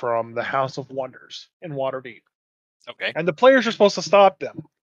monster from the House of Wonders in Waterdeep. Okay. And the players are supposed to stop them.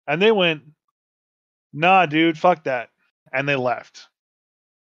 And they went, nah, dude, fuck that. And they left.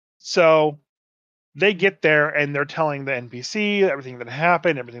 So they get there and they're telling the NPC everything that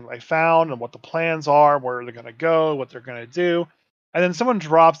happened, everything they found, and what the plans are, where they're going to go, what they're going to do. And then someone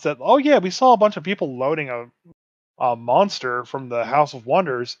drops that, oh, yeah, we saw a bunch of people loading a monster from the House of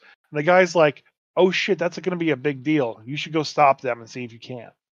Wonders. And the guy's like, oh, shit, that's going to be a big deal. You should go stop them and see if you can.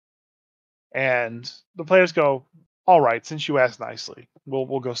 And the players go, all right, since you asked nicely,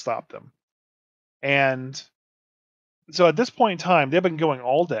 we'll go stop them. And so at this point in time, they've been going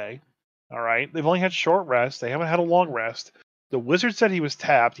all day. All right. They've only had short rest. They haven't had a long rest. The wizard said he was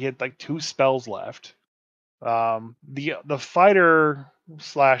tapped. He had like 2 spells left. The fighter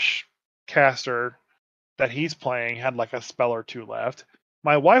 / caster that he's playing had like a spell or 2 left.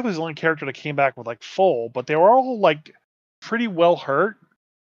 My wife was the only character that came back with like full, but they were all like pretty well hurt.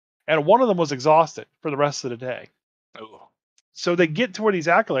 And one of them was exhausted for the rest of the day. Oh. So they get to where these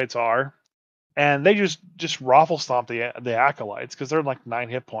acolytes are, and they just raffle stomp the acolytes because they're like 9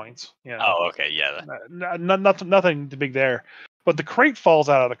 hit points. You know? Oh, okay, yeah. Nothing too big there. But the crate falls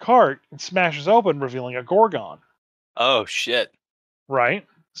out of the cart and smashes open, revealing a Gorgon. Oh shit! Right.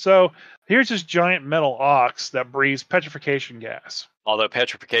 So here's this giant metal ox that breathes petrification gas. Although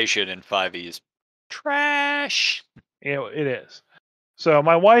petrification in 5e is trash. You know, it is. So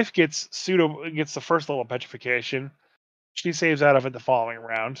my wife gets the first level of petrification. She saves out of it the following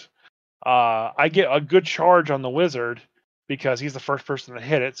round. I get a good charge on the wizard because he's the first person to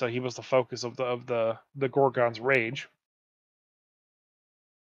hit it, so he was the focus of the Gorgon's rage.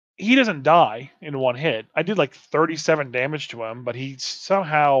 He doesn't die in one hit. I did like 37 damage to him, but he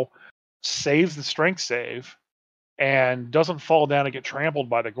somehow saves the strength save and doesn't fall down and get trampled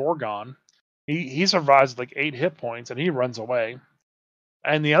by the Gorgon. He survives like 8 hit points and he runs away.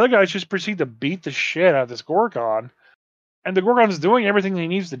 And the other guys just proceed to beat the shit out of this Gorgon. And the Gorgon is doing everything he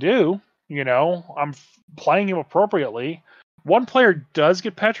needs to do. You know, I'm playing him appropriately, One player does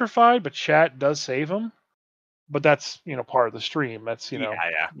get petrified, but chat does save him. But that's part of the stream. That's Yeah,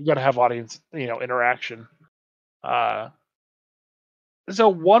 yeah, you got to have audience interaction. Uh, so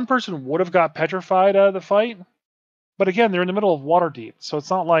one person would have got petrified out of the fight, but again, they're in the middle of Waterdeep, so it's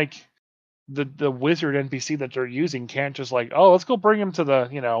not like the wizard NPC that they're using can't just like, oh, let's go bring him to the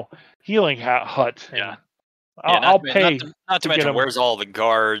healing hut, yeah. and Yeah, I'll pay not to to get mention him. where's all the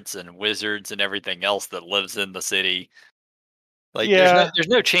guards and wizards and everything else that lives in the city. Like Yeah, there's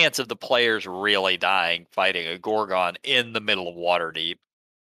no chance of the players really dying fighting a Gorgon in the middle of Waterdeep.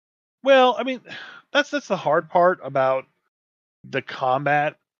 well, I mean, that's the hard part about the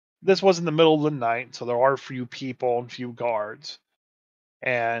combat. This was in the middle of the night, so there are few people and few guards.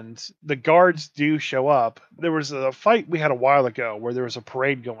 And the guards do show up. There was a fight we had a while ago where there was a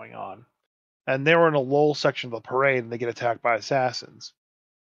parade going on, and they were in a lull section of the parade, and they get attacked by assassins.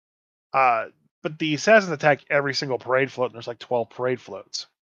 Uh, but the assassins attack every single parade float, and there's like 12 parade floats.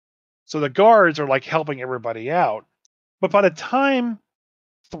 So the guards are like helping everybody out. But by the time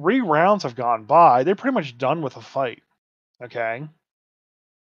 3 rounds have gone by, they're pretty much done with the fight. Okay,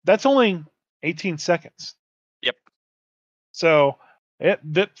 that's only 18 seconds. Yep. So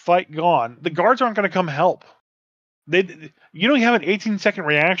that fight gone. The guards aren't going to come help. You don't have an 18-second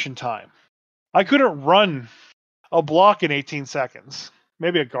reaction time. I couldn't run a block in 18 seconds.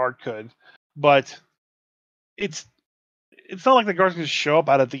 Maybe a guard could, but it's not like the guards can just show up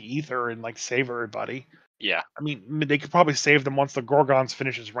out of the ether and like save everybody. Yeah. I mean, they could probably save them once the Gorgons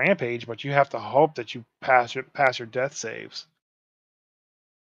finish his rampage, but you have to hope that you pass your death saves.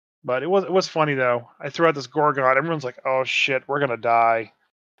 But it was funny though. I threw out this Gorgon. Everyone's like, "Oh shit, we're gonna die."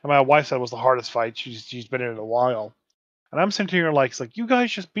 And my wife said it was the hardest fight she's been in a while. And I'm sitting here like, it's like, you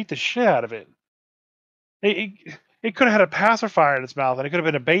guys just beat the shit out of it. It could have had a pacifier in its mouth, and it could have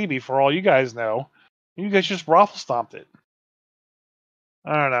been a baby for all you guys know. You guys just raffle stomped it.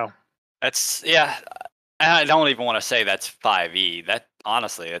 I don't know. That's yeah. I don't even want to say that's 5e. That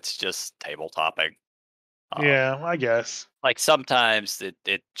honestly, it's just tabletopping. Yeah, I guess. Like sometimes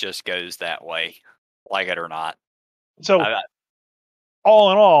it just goes that way, like it or not. So, I,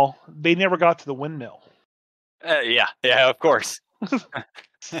 all in all, they never got to the windmill. yeah, yeah, of course.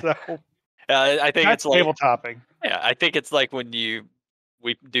 So, I think that's it's like table topping. yeah, I think it's like when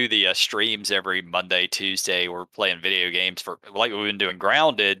we do the streams every Monday, Tuesday. We're playing video games for like we've been doing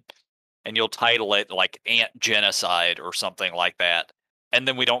Grounded, and you'll title it like Ant Genocide or something like that, and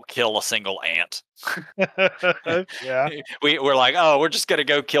then we don't kill a single ant. Yeah. We're like, oh, we're just gonna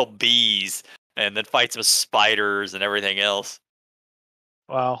go kill bees and then fight some spiders and everything else.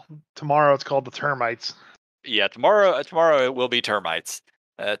 Well, tomorrow it's called the termites. Yeah, tomorrow it will be termites.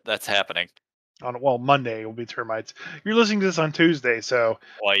 That's happening. Monday it will be termites. You're listening to this on Tuesday, so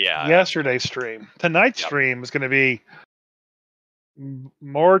Well, yeah. yesterday's stream. Tonight's Yep. stream is going to be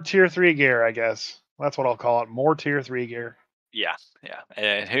more tier 3 gear, I guess. That's what I'll call it. More tier 3 gear. Yeah, yeah.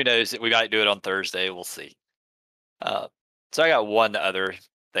 And who knows? We might do it on Thursday. We'll see. So I got one other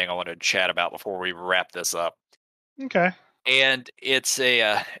thing I wanted to chat about before we wrap this up, Okay. and it's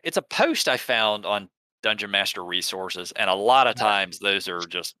a post I found on Dungeon Master Resources, and a lot of times those are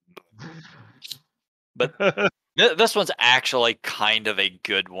just. But this one's actually kind of a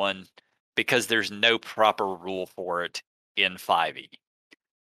good one because there's no proper rule for it in 5e.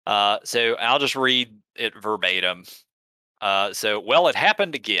 So I'll just read it verbatim. Well, it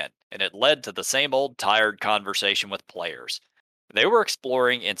happened again, and it led to the same old tired conversation with players. They were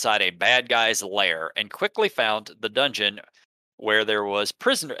exploring inside a bad guy's lair and quickly found the dungeon where there was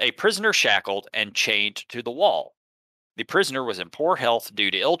a prisoner shackled and chained to the wall. The prisoner was in poor health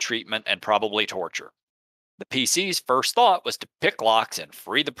due to ill treatment and probably torture. The PC's first thought was to pick locks and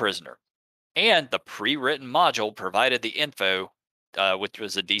free the prisoner, and the pre-written module provided the info, which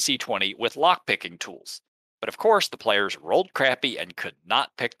was a DC 20 with lockpicking tools. But of course, the players rolled crappy and could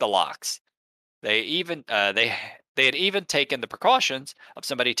not pick the locks. They had even taken the precautions of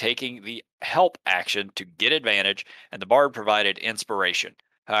somebody taking the help action to get advantage, and the bard provided inspiration.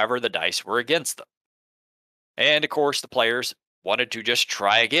 However, the dice were against them. And of course, the players wanted to just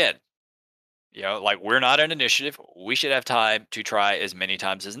try again. Like we're not an initiative. We should have time to try as many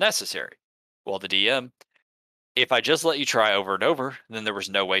times as necessary. Well, the DM, if I just let you try over and over, then there was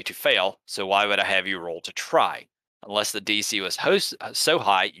no way to fail. So why would I have you roll to try? Unless the DC was so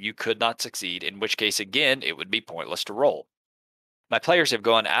high you could not succeed, in which case, again, it would be pointless to roll. My players have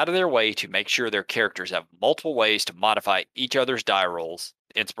gone out of their way to make sure their characters have multiple ways to modify each other's die rolls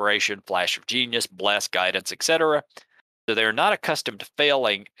inspiration, flash of genius, bless, guidance, etc. So they are not accustomed to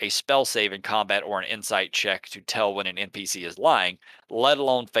failing a spell save in combat or an insight check to tell when an NPC is lying, let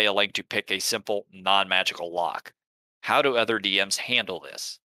alone failing to pick a simple non magical lock. how do other DMs handle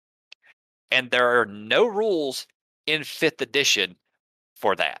this? And there are no rules in 5th edition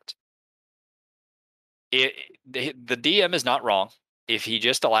for that. The DM is not wrong. If he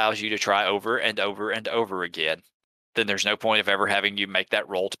just allows you to try over and over and over again, then there's no point of ever having you make that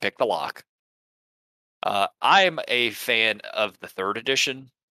roll to pick the lock. I'm a fan of the 3rd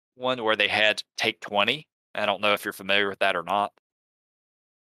edition one where they had take 20. I don't know if you're familiar with that or not.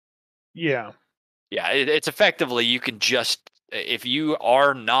 Yeah. Yeah, it's effectively you can just if you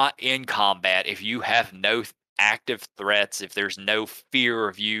are not in combat, if you have no active threats, if there's no fear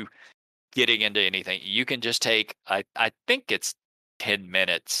of you getting into anything, you can just take I think it's 10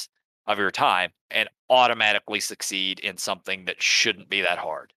 minutes of your time and automatically succeed in something that shouldn't be that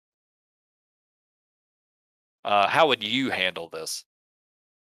hard. How would you handle this?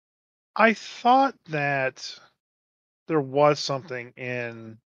 I thought that there was something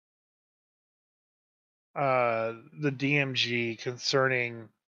in the DMG concerning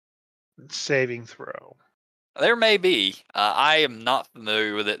saving throw. There may be. I am not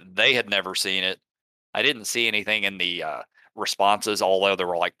familiar with it. They had never seen it. I didn't see anything in the responses, although there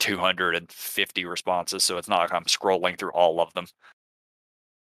were like 250 responses, so it's not like I'm scrolling through all of them.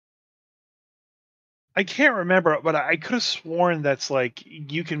 I can't remember, but I could have sworn that's like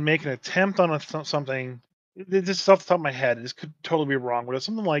you can make an attempt on something. This is off the top of my head. This could totally be wrong, but it's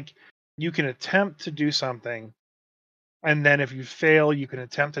something like you can attempt to do something, and then if you fail, you can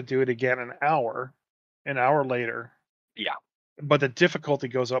attempt to do it again an hour later, Yeah, but the difficulty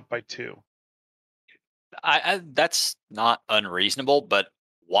goes up by 2. I that's not unreasonable, but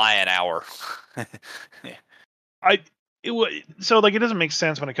why an hour? Yeah, I it wa so like it doesn't make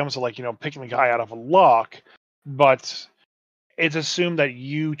sense when it comes to like picking the guy out of a lock, but it's assumed that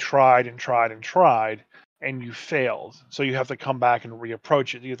you tried and tried and tried and you failed. So you have to come back and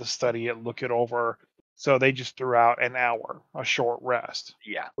reapproach it. You have to study it, look it over. So they just threw out an hour, a short rest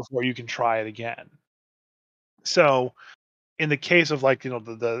yeah, before you can try it again. So in the case of like,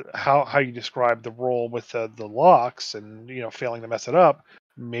 the how you describe the role with the locks and failing to mess it up,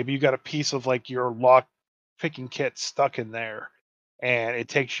 maybe you got a piece of like your lock picking kit stuck in there and it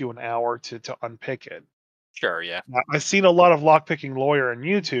takes you an hour to unpick it. sure, yeah, Now, I've seen a lot of lockpicking lawyer on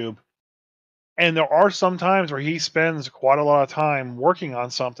YouTube, and there are some times where he spends quite a lot of time working on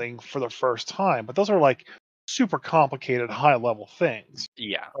something for the first time, but those are like super complicated, high level things.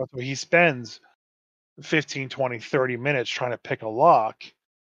 yeah, So he spends 15, 20, 30 minutes trying to pick a lock,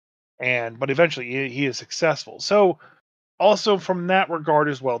 but eventually he is successful. So also from that regard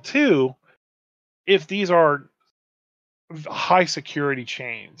as well too, if these are high security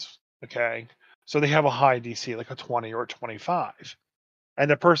chains, okay, so they have a high DC like a 20 or a 25, and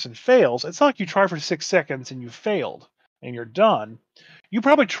the person fails, it's not like you try for 6 seconds and you failed and you're done. You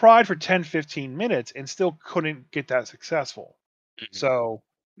probably tried for 10, 15 minutes and still couldn't get that successful. mhm, So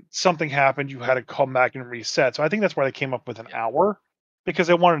something happened, you had to come back and reset. So I think that's why they came up with an yeah, hour, because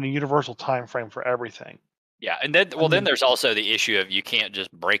they wanted a universal time frame for everything. yeah. And then, I well, then mean, there's also the issue of you can't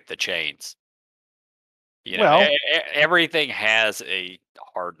just break the chains. You know, well, everything has a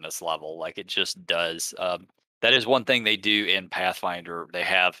hardness level, like it just does. That is one thing they do in Pathfinder. They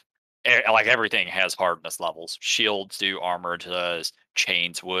have like everything has hardness levels. Shields do, armor does,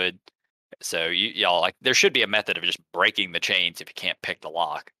 chains would. So y'all like there should be a method of just breaking the chains if you can't pick the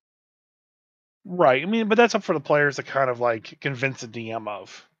lock. right. I mean, but that's up for the players to kind of like convince the DM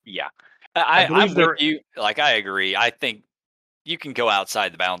of. Yeah, I I'm believe with they're you. Like I agree. I think you can go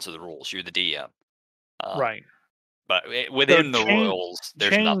outside the bounds of the rules. You're the DM. Uh, right. but So within the rules,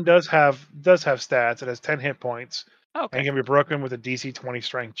 there's chain nothing. does have stats. It has 10 hit points and Okay. can be broken with a DC 20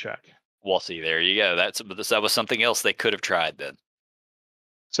 strength check. Well, see, there you go. That was something else they could have tried then.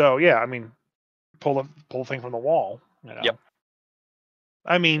 So yeah, I mean, pull a thing from the wall. Yep.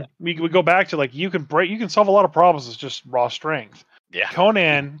 I Yeah. mean, we go back to like you can solve a lot of problems with just raw strength. Yeah.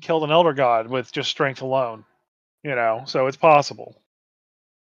 Conan killed an elder god with just strength alone. So it's possible.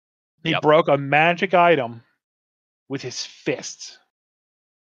 He Yep. broke a magic item with his fists.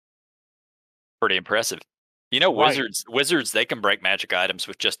 Pretty impressive. You know, Right. wizards, they can break magic items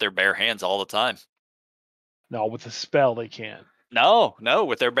with just their bare hands all the time. No, with a spell they can. No, no,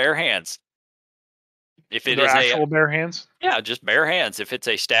 with their bare hands. If With it their is a actual bare hands. yeah, just bare hands. If it's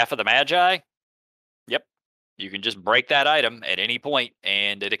a staff of the magi, yep, you can just break that item at any point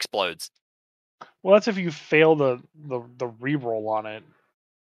and it explodes. Well, that's if you fail the reroll on it.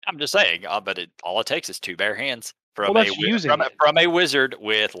 I'm just saying, but all it takes is two bare hands Well, from that's using it. from a wizard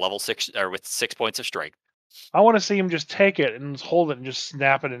with level 6 or with 6 points of strength. I want to see him just take it and just hold it and just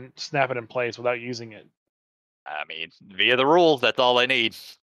snap it in place without using it. I mean, via the rules, that's all they need.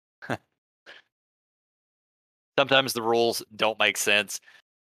 Sometimes the rules don't make sense.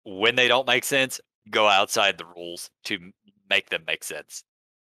 When they don't make sense, go outside the rules to make them make sense.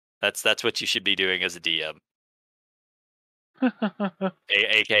 That's what you should be doing as a DM.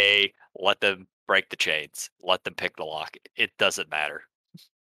 AKA, let them break the chains. Let them pick the lock. It doesn't matter.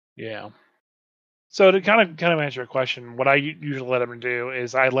 Yeah. So to kind of answer your question, what I usually let them do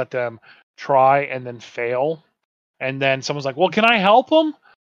is I let them try and then fail, and then someone's like, "Well, can I help them?"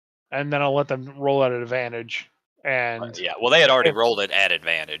 And then I'll let them roll at an advantage. And Yeah. Well, they had already if rolled it at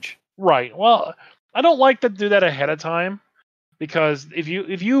advantage. right, well, I don't like to do that ahead of time because if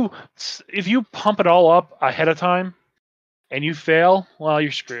you pump it all up ahead of time and you fail, well,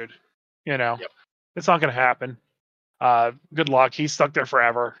 you're screwed. You know, Yep. it's not going to happen. Good luck. He's stuck there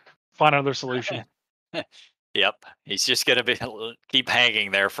forever. Find another solution. Yep. He's just gonna be keep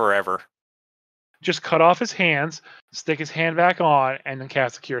hanging there forever. Just cut off his hands, stick his hand back on, and then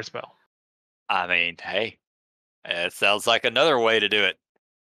cast a cure spell. I mean, hey, it sounds like another way to do it.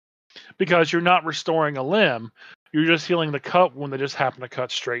 Because you're not restoring a limb, you're just healing the cut when they just happen to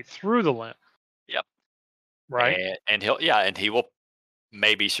cut straight through the limb, Yep. right? And he will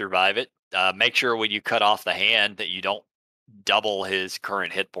maybe survive it. Make sure when you cut off the hand that you don't double his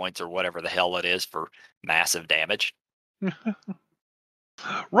current hit points or whatever the hell it is for massive damage.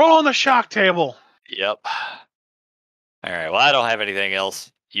 Roll on the shock table. Yep. All right. Well, I don't have anything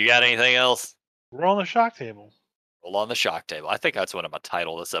else. You got anything else? Roll on the shock table. Roll on the shock table. I think that's what I'm gonna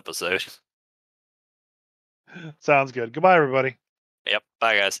title this episode. Sounds good. Goodbye, everybody. Yep.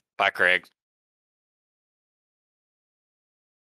 Bye, guys. Bye, Craig.